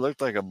 That looked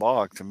like a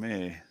balk to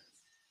me. I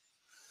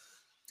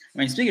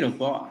mean, speaking of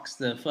balks,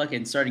 the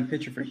fucking starting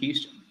pitcher for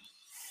Houston,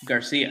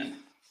 Garcia,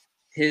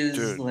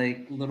 his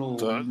little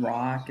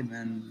rock, and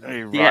then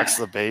he rocks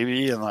the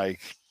baby, and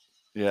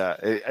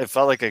it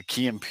felt like a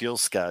Key and Peele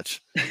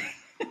sketch.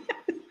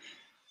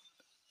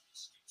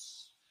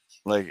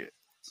 Like,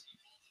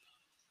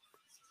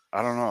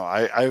 I don't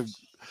know.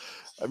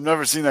 I've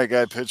never seen that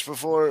guy pitch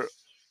before,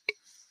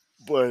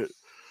 but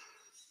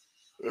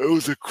it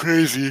was a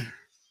crazy.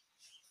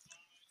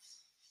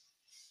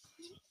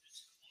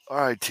 All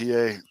right,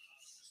 TA.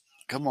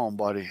 Come on,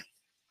 buddy.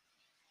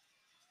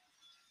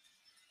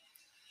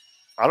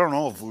 I don't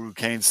know if Voodoo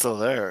Kane's still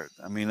there.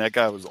 I mean, that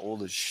guy was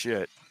old as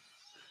shit.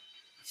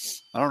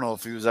 I don't know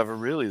if he was ever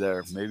really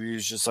there. Maybe he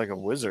was just like a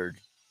wizard.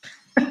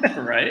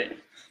 Right?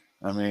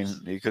 I mean,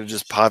 he could have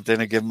just popped in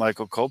and given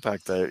Michael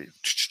Kopech that.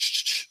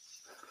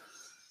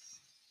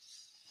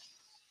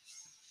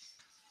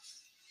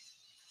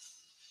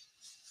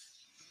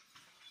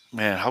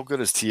 Man, how good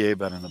has TA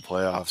been in the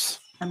playoffs?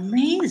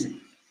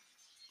 Amazing.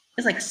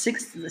 It's like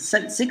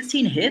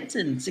 16 hits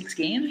in 6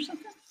 games or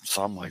something?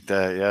 Something like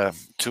that, yeah.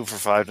 2 for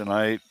 5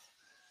 tonight.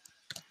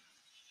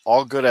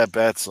 All good at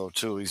bats, though,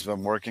 too. He's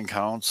been working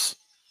counts.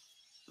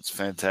 It's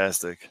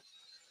fantastic.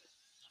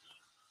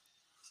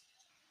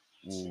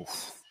 Ooh.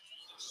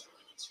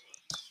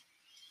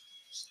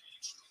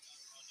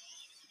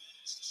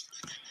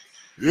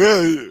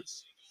 Yeah.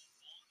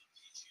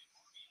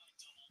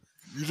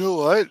 You know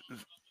what?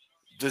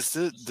 This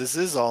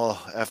is all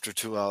after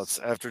 2 outs.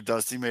 After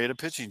Dusty made a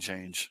pitching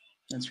change.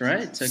 That's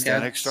right.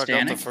 Stanek struck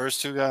out the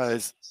first 2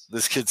 guys.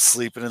 This kid's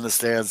sleeping in the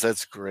stands.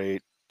 That's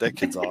great. That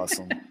kid's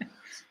awesome.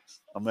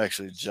 I'm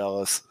actually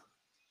jealous.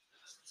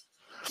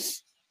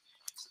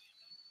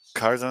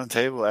 Cards on the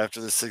table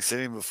after the 6th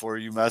inning before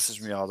you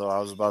messaged me, although I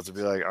was about to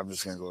be like, I'm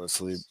just going to go to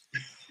sleep.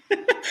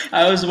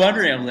 I was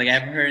wondering. I was like, I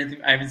haven't heard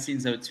anything. I haven't seen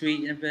Zoe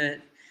tweet in a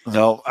bit.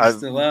 No, I'm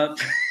still up.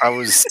 I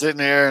was sitting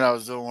here and I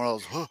was doing one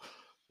of those,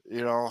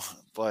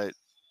 but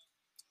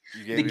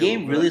the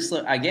game really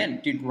slowed. Again,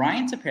 dude,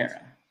 Ryan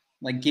Tepera,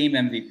 like game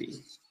MVP.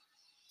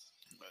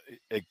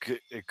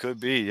 It could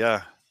be,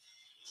 yeah.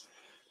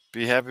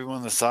 Be happy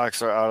when the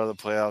Sox are out of the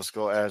playoffs.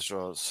 Go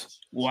Astros.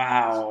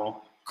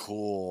 Wow.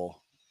 Cool.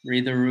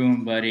 Read the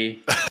room,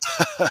 buddy.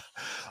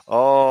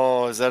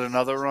 Oh, is that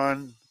another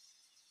run?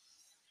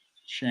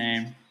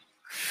 Shame.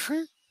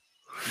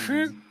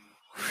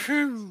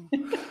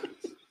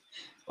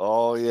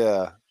 Oh,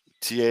 yeah.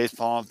 TA's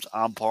pumped.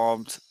 I'm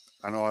pumped.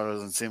 I know it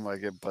doesn't seem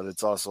like it, but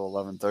it's also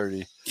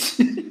 11:30.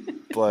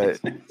 But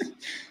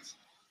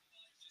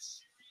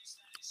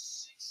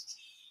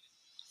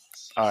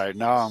all right,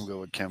 now I'm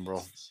good with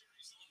Kimbrel.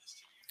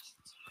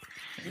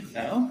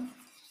 No?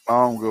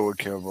 I'm good with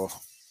Kimbrel.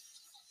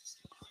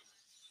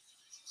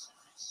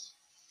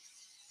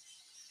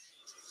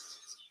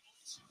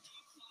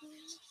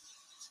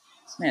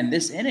 Man,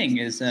 this inning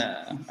is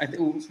I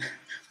think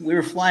we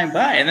were flying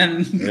by, and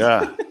then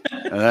yeah,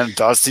 and then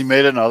Dusty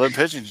made another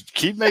pitching.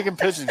 Keep making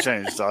pitching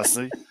change,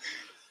 Dusty.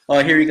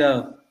 Oh, here we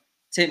go.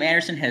 Tim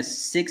Anderson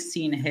has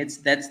 16 hits.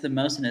 That's the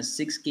most in a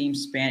 6-game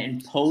span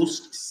in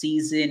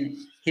postseason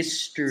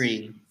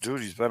history. Dude,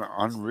 he's been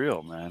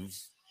unreal, man.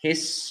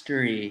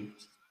 History.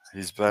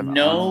 He's been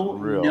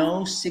unreal.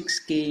 No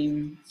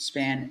 6-game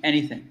span,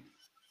 anything.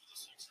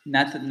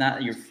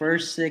 Not your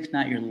first 6,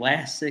 not your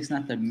last 6,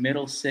 not the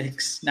middle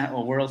 6, not a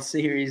World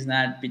Series,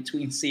 not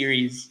between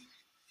series.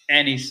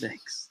 Any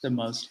 6, the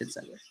most hits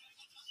ever.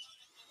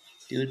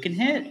 Dude can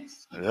hit.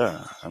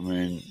 Yeah, I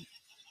mean,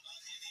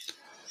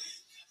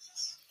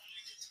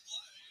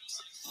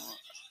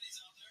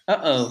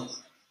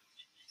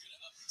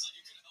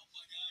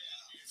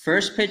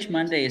 First pitch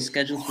Monday is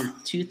scheduled for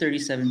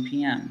 2:37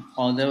 p.m.,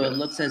 although it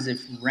looks as if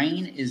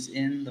rain is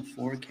in the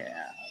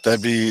forecast.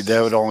 That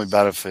would only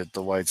benefit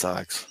the White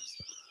Sox.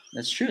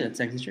 That's true. That's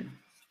actually true.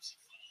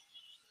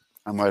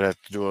 I might have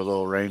to do a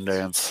little rain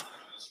dance.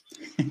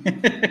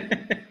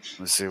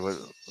 Let's see what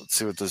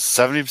the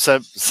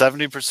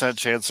 70%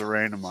 chance of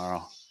rain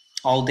tomorrow.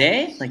 All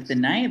day? Like the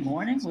night,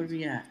 morning? What do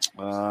we got?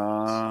 What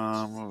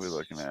are we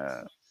looking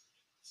at?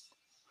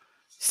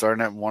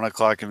 Starting at 1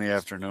 o'clock in the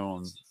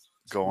afternoon,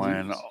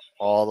 going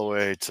all the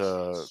way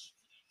to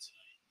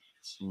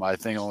my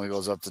thing only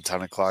goes up to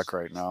 10 o'clock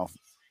right now.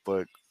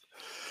 But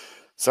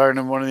starting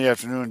at 1 in the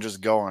afternoon,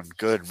 just going.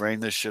 Good. Rain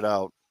this shit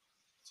out.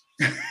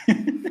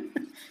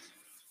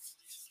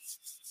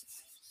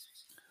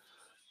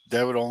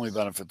 That would only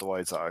benefit the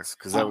White Sox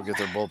because that would get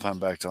their bullpen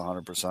back to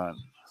 100%.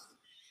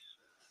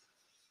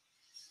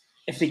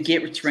 If it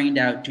gets rained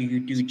out, do you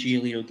do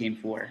Giolito game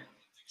 4?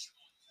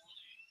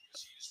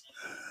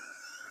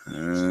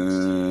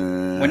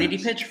 When did he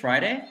pitch?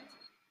 Friday?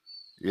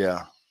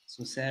 Yeah.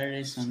 So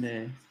Saturday,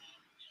 Sunday,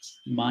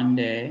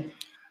 Monday,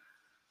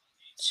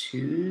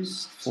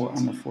 Tuesday,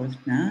 on the 4th.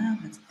 Nah,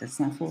 that's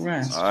not full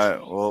rest. All right.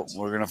 Well,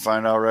 we're going to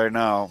find out right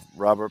now.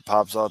 Robert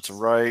pops out to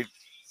right.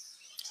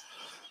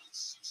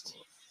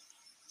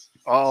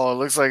 Oh, it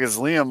looks like it's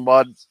Liam,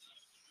 bud.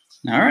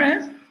 All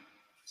right.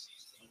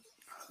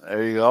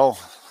 There you go.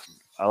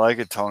 I like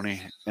it,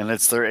 Tony. And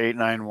it's their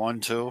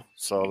 8-9-1 too.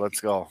 So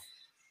let's go.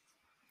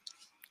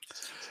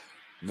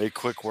 Make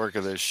quick work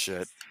of this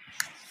shit.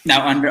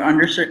 Now, under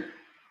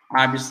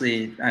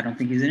obviously, I don't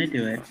think he's going to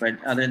do it.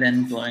 But other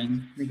than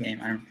blowing the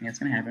game, I don't think that's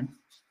going to happen.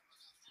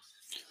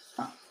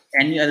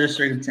 Any other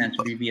circumstance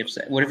would you be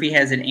upset? What if he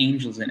has an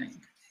Angels inning?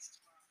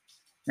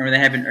 Remember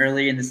that happened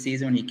earlier in the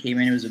season when he came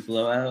in, it was a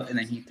blowout, and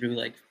then he threw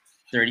like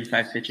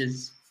 35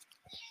 pitches?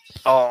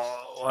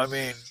 Oh, I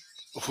mean,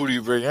 who do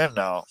you bring in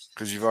now?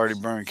 Because you've already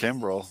burned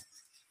Kimbrel.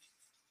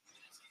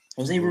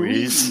 Jose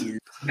Ruiz.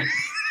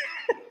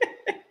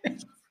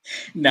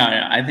 No,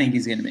 I think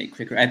he's going to make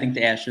quicker. I think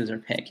the Astros are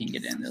packing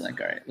it in. They're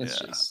like, all right, let's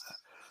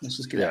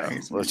just get out of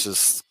here. Let's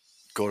just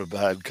go to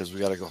bed because we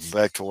got to go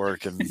back to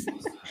work. And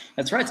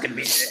that's right. It's going to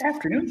be an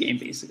afternoon game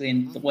basically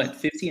in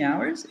 15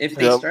 hours if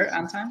they start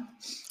on time.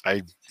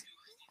 I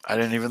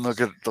didn't even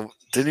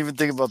didn't even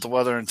think about the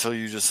weather until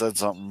you just said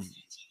something.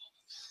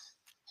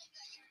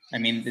 I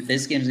mean,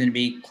 this game's going to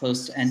be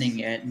close to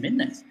ending at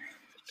midnight.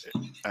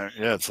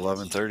 Yeah, it's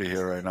 11:30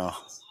 here right now.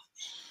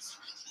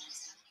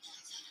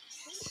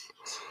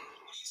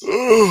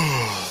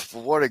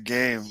 What a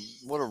game.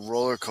 What a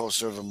roller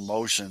coaster of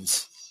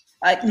emotions.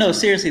 No,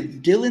 seriously,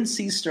 Dylan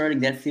Cease starting,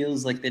 that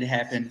feels like that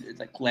happened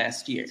like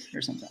last year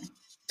or something.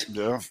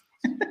 Yeah.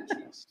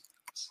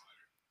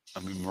 I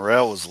mean,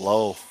 morale was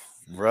low.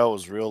 Morale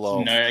was real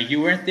low. No, you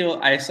weren't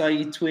I saw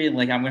you tweet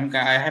like I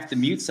have to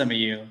mute some of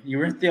you. You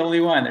weren't the only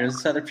one.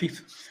 There's other people.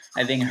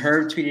 I think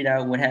Herb tweeted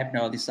out what happened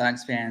to all these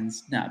Sox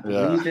fans not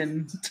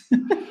believing.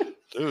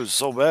 It was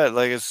so bad.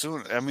 Like it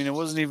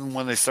wasn't even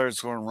when they started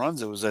scoring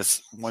runs. It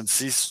was when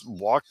Cease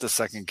walked the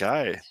second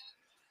guy.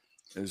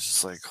 It was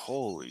just like,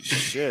 holy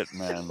shit,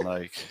 man!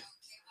 Like,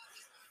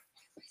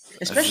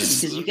 especially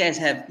because you guys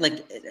have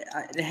like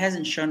it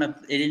hasn't shown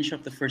up. It didn't show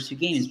up the first 2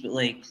 games, but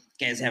like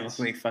you guys have a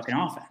great fucking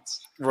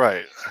offense,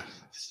 right?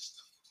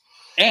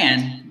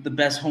 And the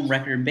best home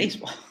record in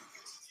baseball.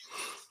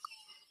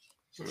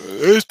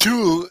 It's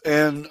too,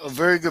 and a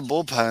very good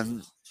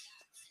bullpen.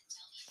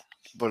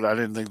 But I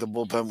didn't think the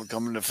bullpen would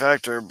come into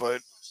factor.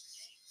 But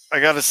I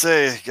got to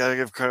say, got to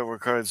give credit where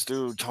credit's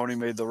due. Tony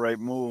made the right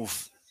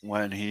move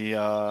when he,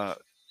 by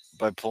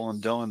pulling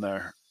Dylan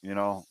there, you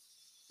know.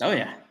 Oh,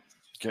 yeah.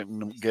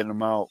 Getting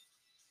him out.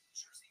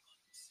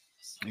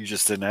 He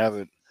just didn't have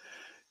it.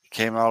 He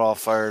came out all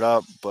fired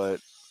up,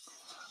 but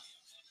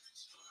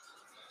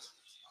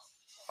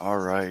all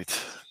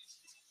right.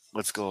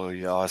 Let's go,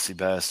 you Aussie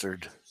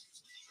bastard.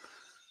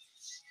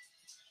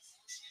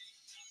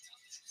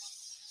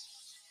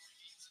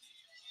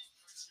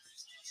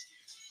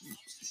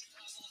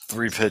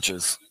 Three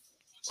pitches.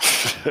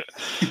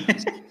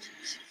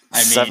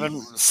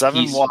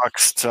 Seven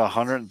walks to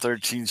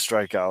 113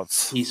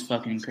 strikeouts. He's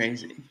fucking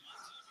crazy.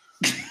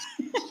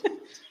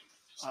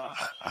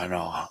 I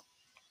know.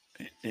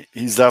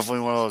 He's definitely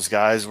one of those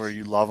guys where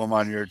you love him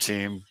on your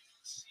team.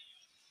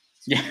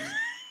 Yeah.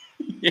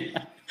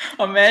 Yeah.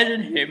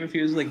 Imagine him if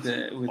he was like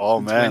the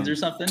Twins or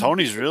something.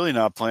 Tony's really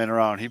not playing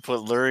around. He put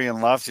Lurie in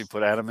left. He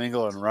put Adam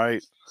Engel in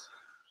right.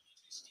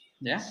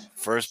 Yeah.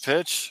 First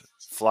pitch,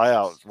 fly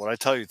out. What I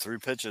tell you, 3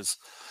 pitches.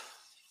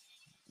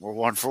 We're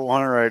 1 for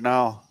 1 right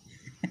now.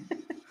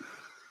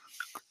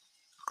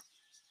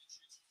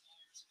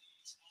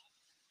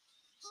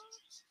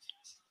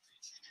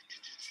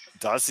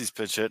 Dusty's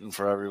pitch hitting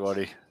for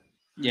everybody.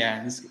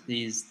 Yeah,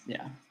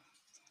 yeah.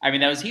 I mean,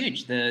 that was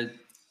huge.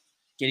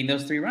 Getting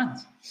those 3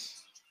 runs.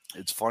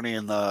 It's funny,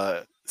 in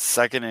the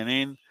second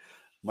inning,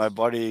 my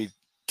buddy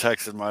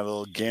texted my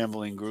little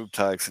gambling group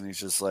text, and he's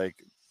just like,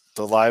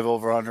 the live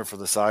over-under for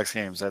the Sox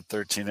games at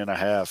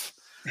 13.5.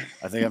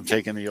 I think I'm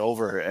taking the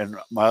over. And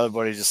my other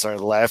buddy just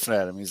started laughing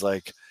at him. He's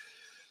like,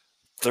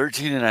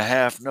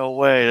 13.5. No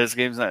way. This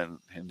game's not.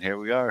 And here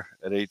we are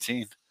at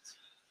 18.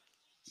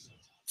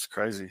 It's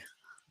crazy.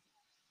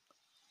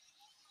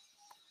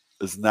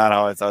 It's not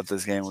how I thought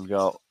this game would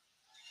go.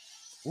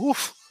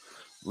 Woof.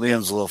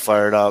 Liam's a little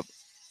fired up.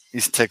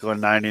 He's tickling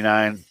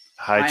 99.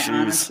 High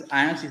cheese.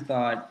 I honestly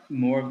thought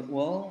more.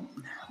 Well,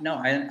 no,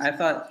 I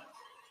thought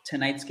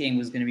tonight's game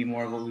was going to be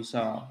more of what we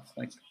saw,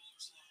 like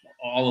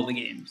all of the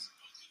games.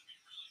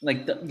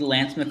 Like the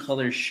Lance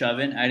McCullers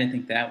shoving, I didn't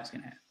think that was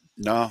going to happen.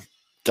 No,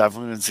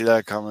 definitely didn't see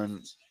that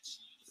coming.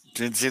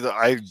 Didn't see the.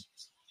 I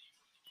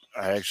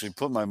actually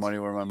put my money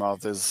where my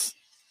mouth is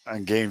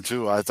on game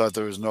 2. I thought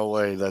there was no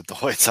way that the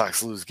White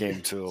Sox lose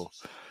game 2.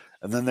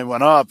 And then they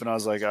went up, and I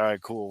was like, all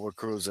right, cool, we're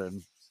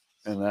cruising.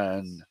 And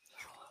then,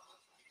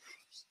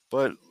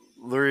 but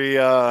Lurie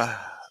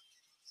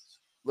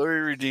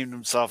redeemed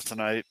himself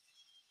tonight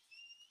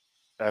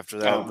after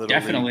that little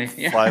definitely.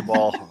 Fly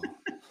ball.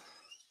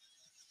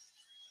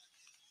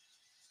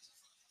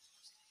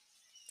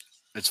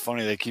 It's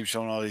funny, they keep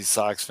showing all these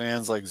Sox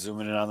fans, like,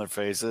 zooming in on their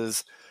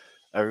faces.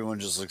 Everyone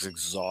just looks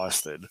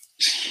exhausted.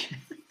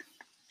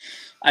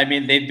 I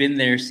mean, they've been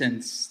there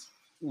since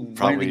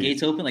when the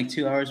gates open, like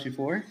 2 hours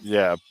before.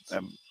 Yeah,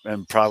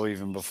 and probably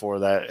even before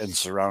that in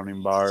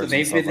surrounding bars. So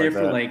they've been there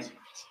for like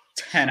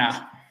 10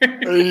 hours.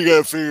 And you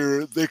gotta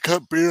figure they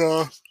cut beer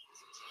off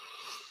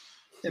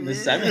in the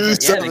 7th. Yeah, they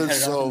cut it off in the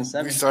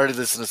 7th. We started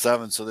this in the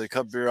 7th, so they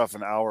cut beer off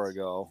an hour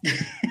ago.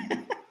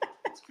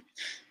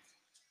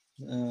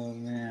 Oh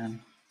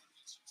man!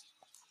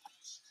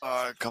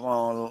 Come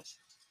on!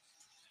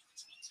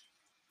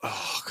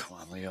 Oh, come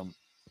on, Liam!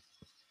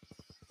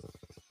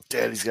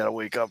 Daddy's got to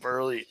wake up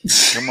early.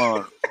 Come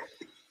on!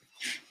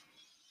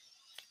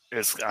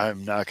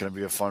 I'm not going to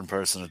be a fun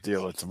person to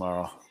deal with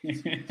tomorrow.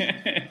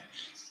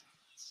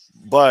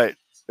 But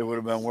it would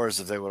have been worse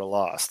if they would have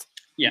lost.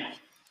 Yeah.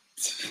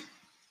 So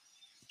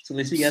at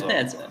least you got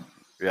that. So.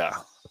 Yeah.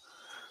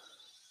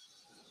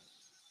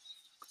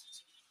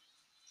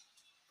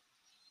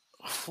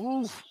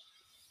 Whew.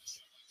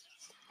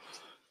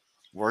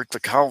 Worked the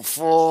count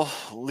full.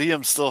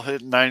 Liam still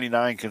hitting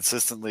 99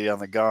 consistently on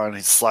the gun.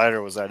 His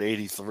slider was at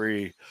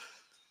 83.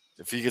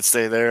 If he could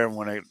stay there and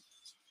when it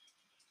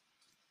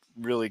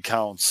really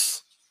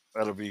counts,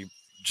 that'll be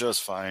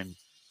just fine.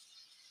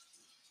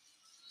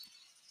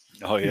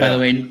 Oh, yeah. By the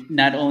way,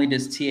 not only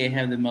does TA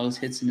have the most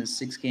hits in his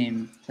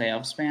 6-game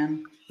playoff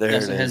span, he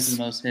also has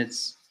the most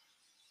hits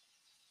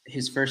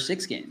his first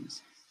 6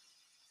 games.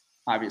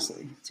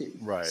 Obviously, too.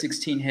 Right.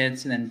 16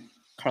 hits, and then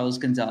Carlos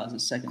Gonzalez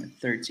is second at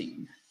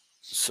 13.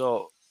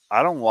 So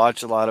I don't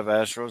watch a lot of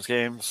Astros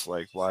games.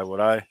 Like, why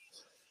would I?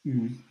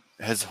 Mm-hmm.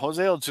 Has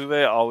Jose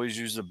Altuve always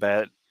used a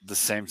bat the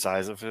same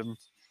size of him?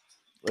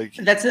 Like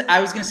that's it.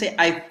 I was gonna say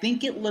I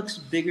think it looks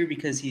bigger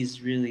because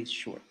he's really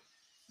short.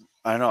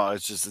 I know.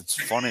 It's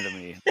funny to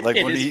me.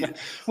 Like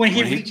when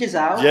he reaches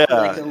out,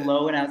 like a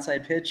low and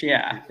outside pitch.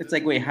 Yeah, it's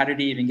like, wait, how did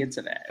he even get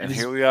to that? And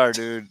here we are,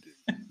 dude.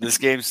 This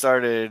game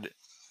started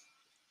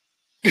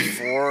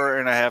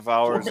 4.5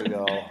 hours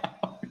ago.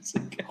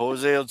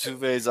 Jose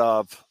Altuve's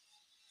up.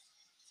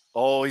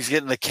 Oh, he's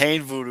getting the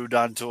cane voodoo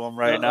done to him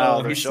right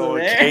now. They're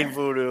showing cane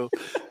voodoo.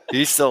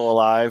 He's still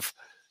alive.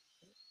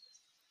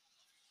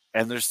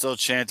 And they're still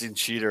chanting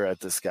cheater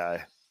at this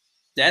guy.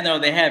 Yeah, no,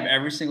 they have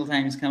every single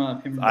time he's come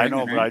up. I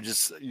know, but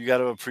you got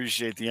to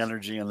appreciate the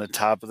energy in the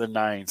top of the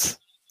 9th.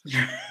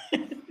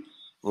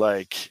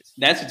 Like.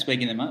 That's what's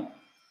waking them up.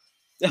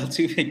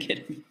 Altuve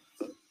kidding.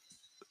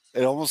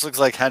 It almost looks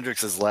like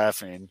Hendricks is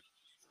laughing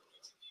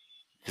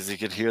because he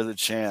could hear the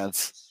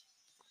chants.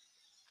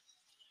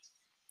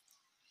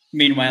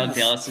 Meanwhile,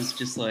 Dallas is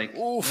just like,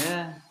 oof.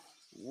 Yeah.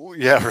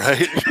 Yeah,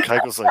 right?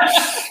 Keuchel's like,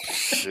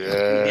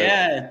 shit.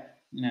 Yeah.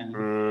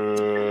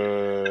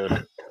 No.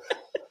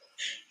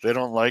 They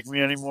don't like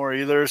me anymore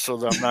either, so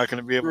I'm not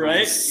going to be able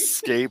to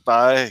skate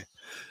by.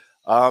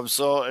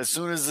 So as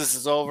soon as this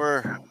is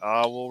over,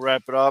 we'll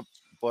wrap it up.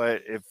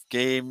 But if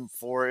game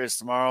 4 is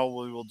tomorrow,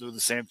 we will do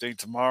the same thing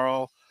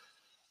tomorrow.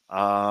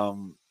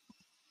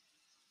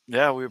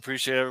 Yeah, we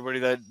appreciate everybody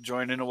that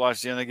joined in to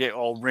watch the end of the game.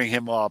 I'll ring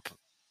him up.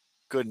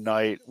 Good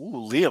night.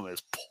 Ooh, Liam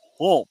is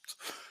pumped.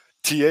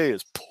 TA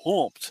is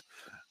pumped.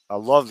 I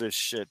love this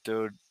shit,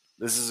 dude.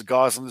 This is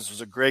awesome. This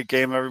was a great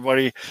game,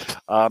 everybody.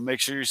 Make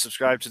sure you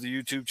subscribe to the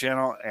YouTube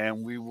channel,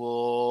 and we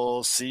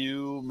will see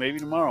you maybe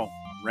tomorrow.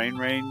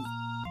 Rain,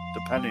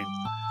 depending.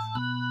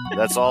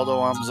 That's all,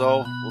 though. I'm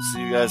Zoe. We'll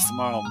see you guys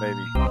tomorrow,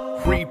 baby.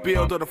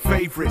 Rebuild of the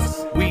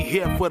favorites. We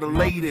here for the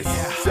latest.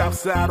 South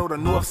side or the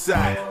north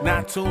side.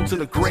 Not tuned to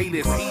the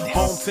greatest.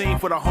 Home team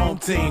for the home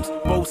teams.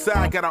 Both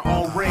sides got our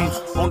own rings.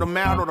 On the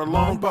mound or the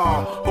long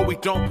ball. But we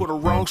don't put the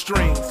wrong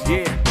strings.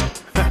 Yeah.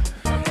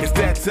 It's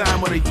that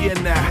time of the year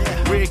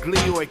now. Wrigley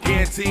or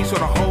Gantes or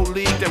the whole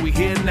league that we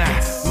hear now.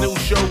 New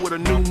show with a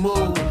new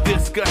mood.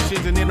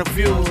 Discussions and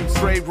interviews.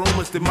 Trade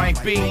rumors that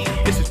might be.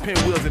 This is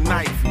Pinwheels and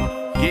Knife.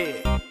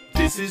 Yeah.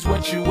 This is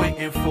what you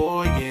waiting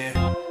for,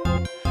 yeah.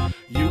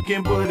 You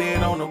can put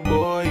it on the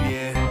board,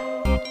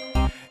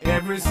 yeah.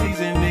 Every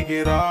season, nigga,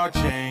 it all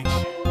change.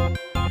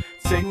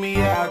 Take me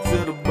out to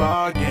the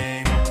ball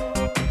game.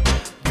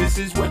 This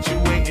is what you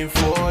waiting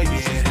for,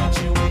 yeah.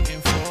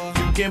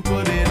 You can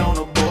put it on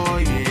the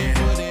board,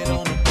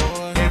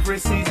 yeah. Every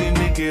season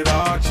it could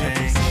all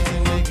change.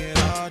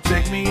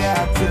 Take me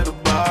out to the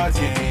bars,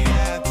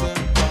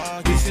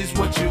 yeah. This is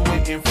what you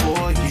waiting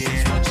for,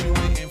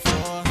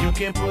 yeah. You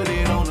can put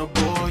it on the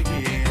board,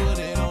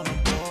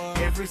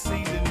 yeah. Every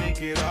season it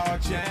could all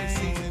change.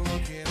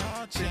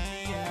 Take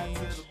me out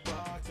to the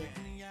bar, take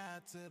me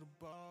out to the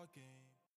bar game.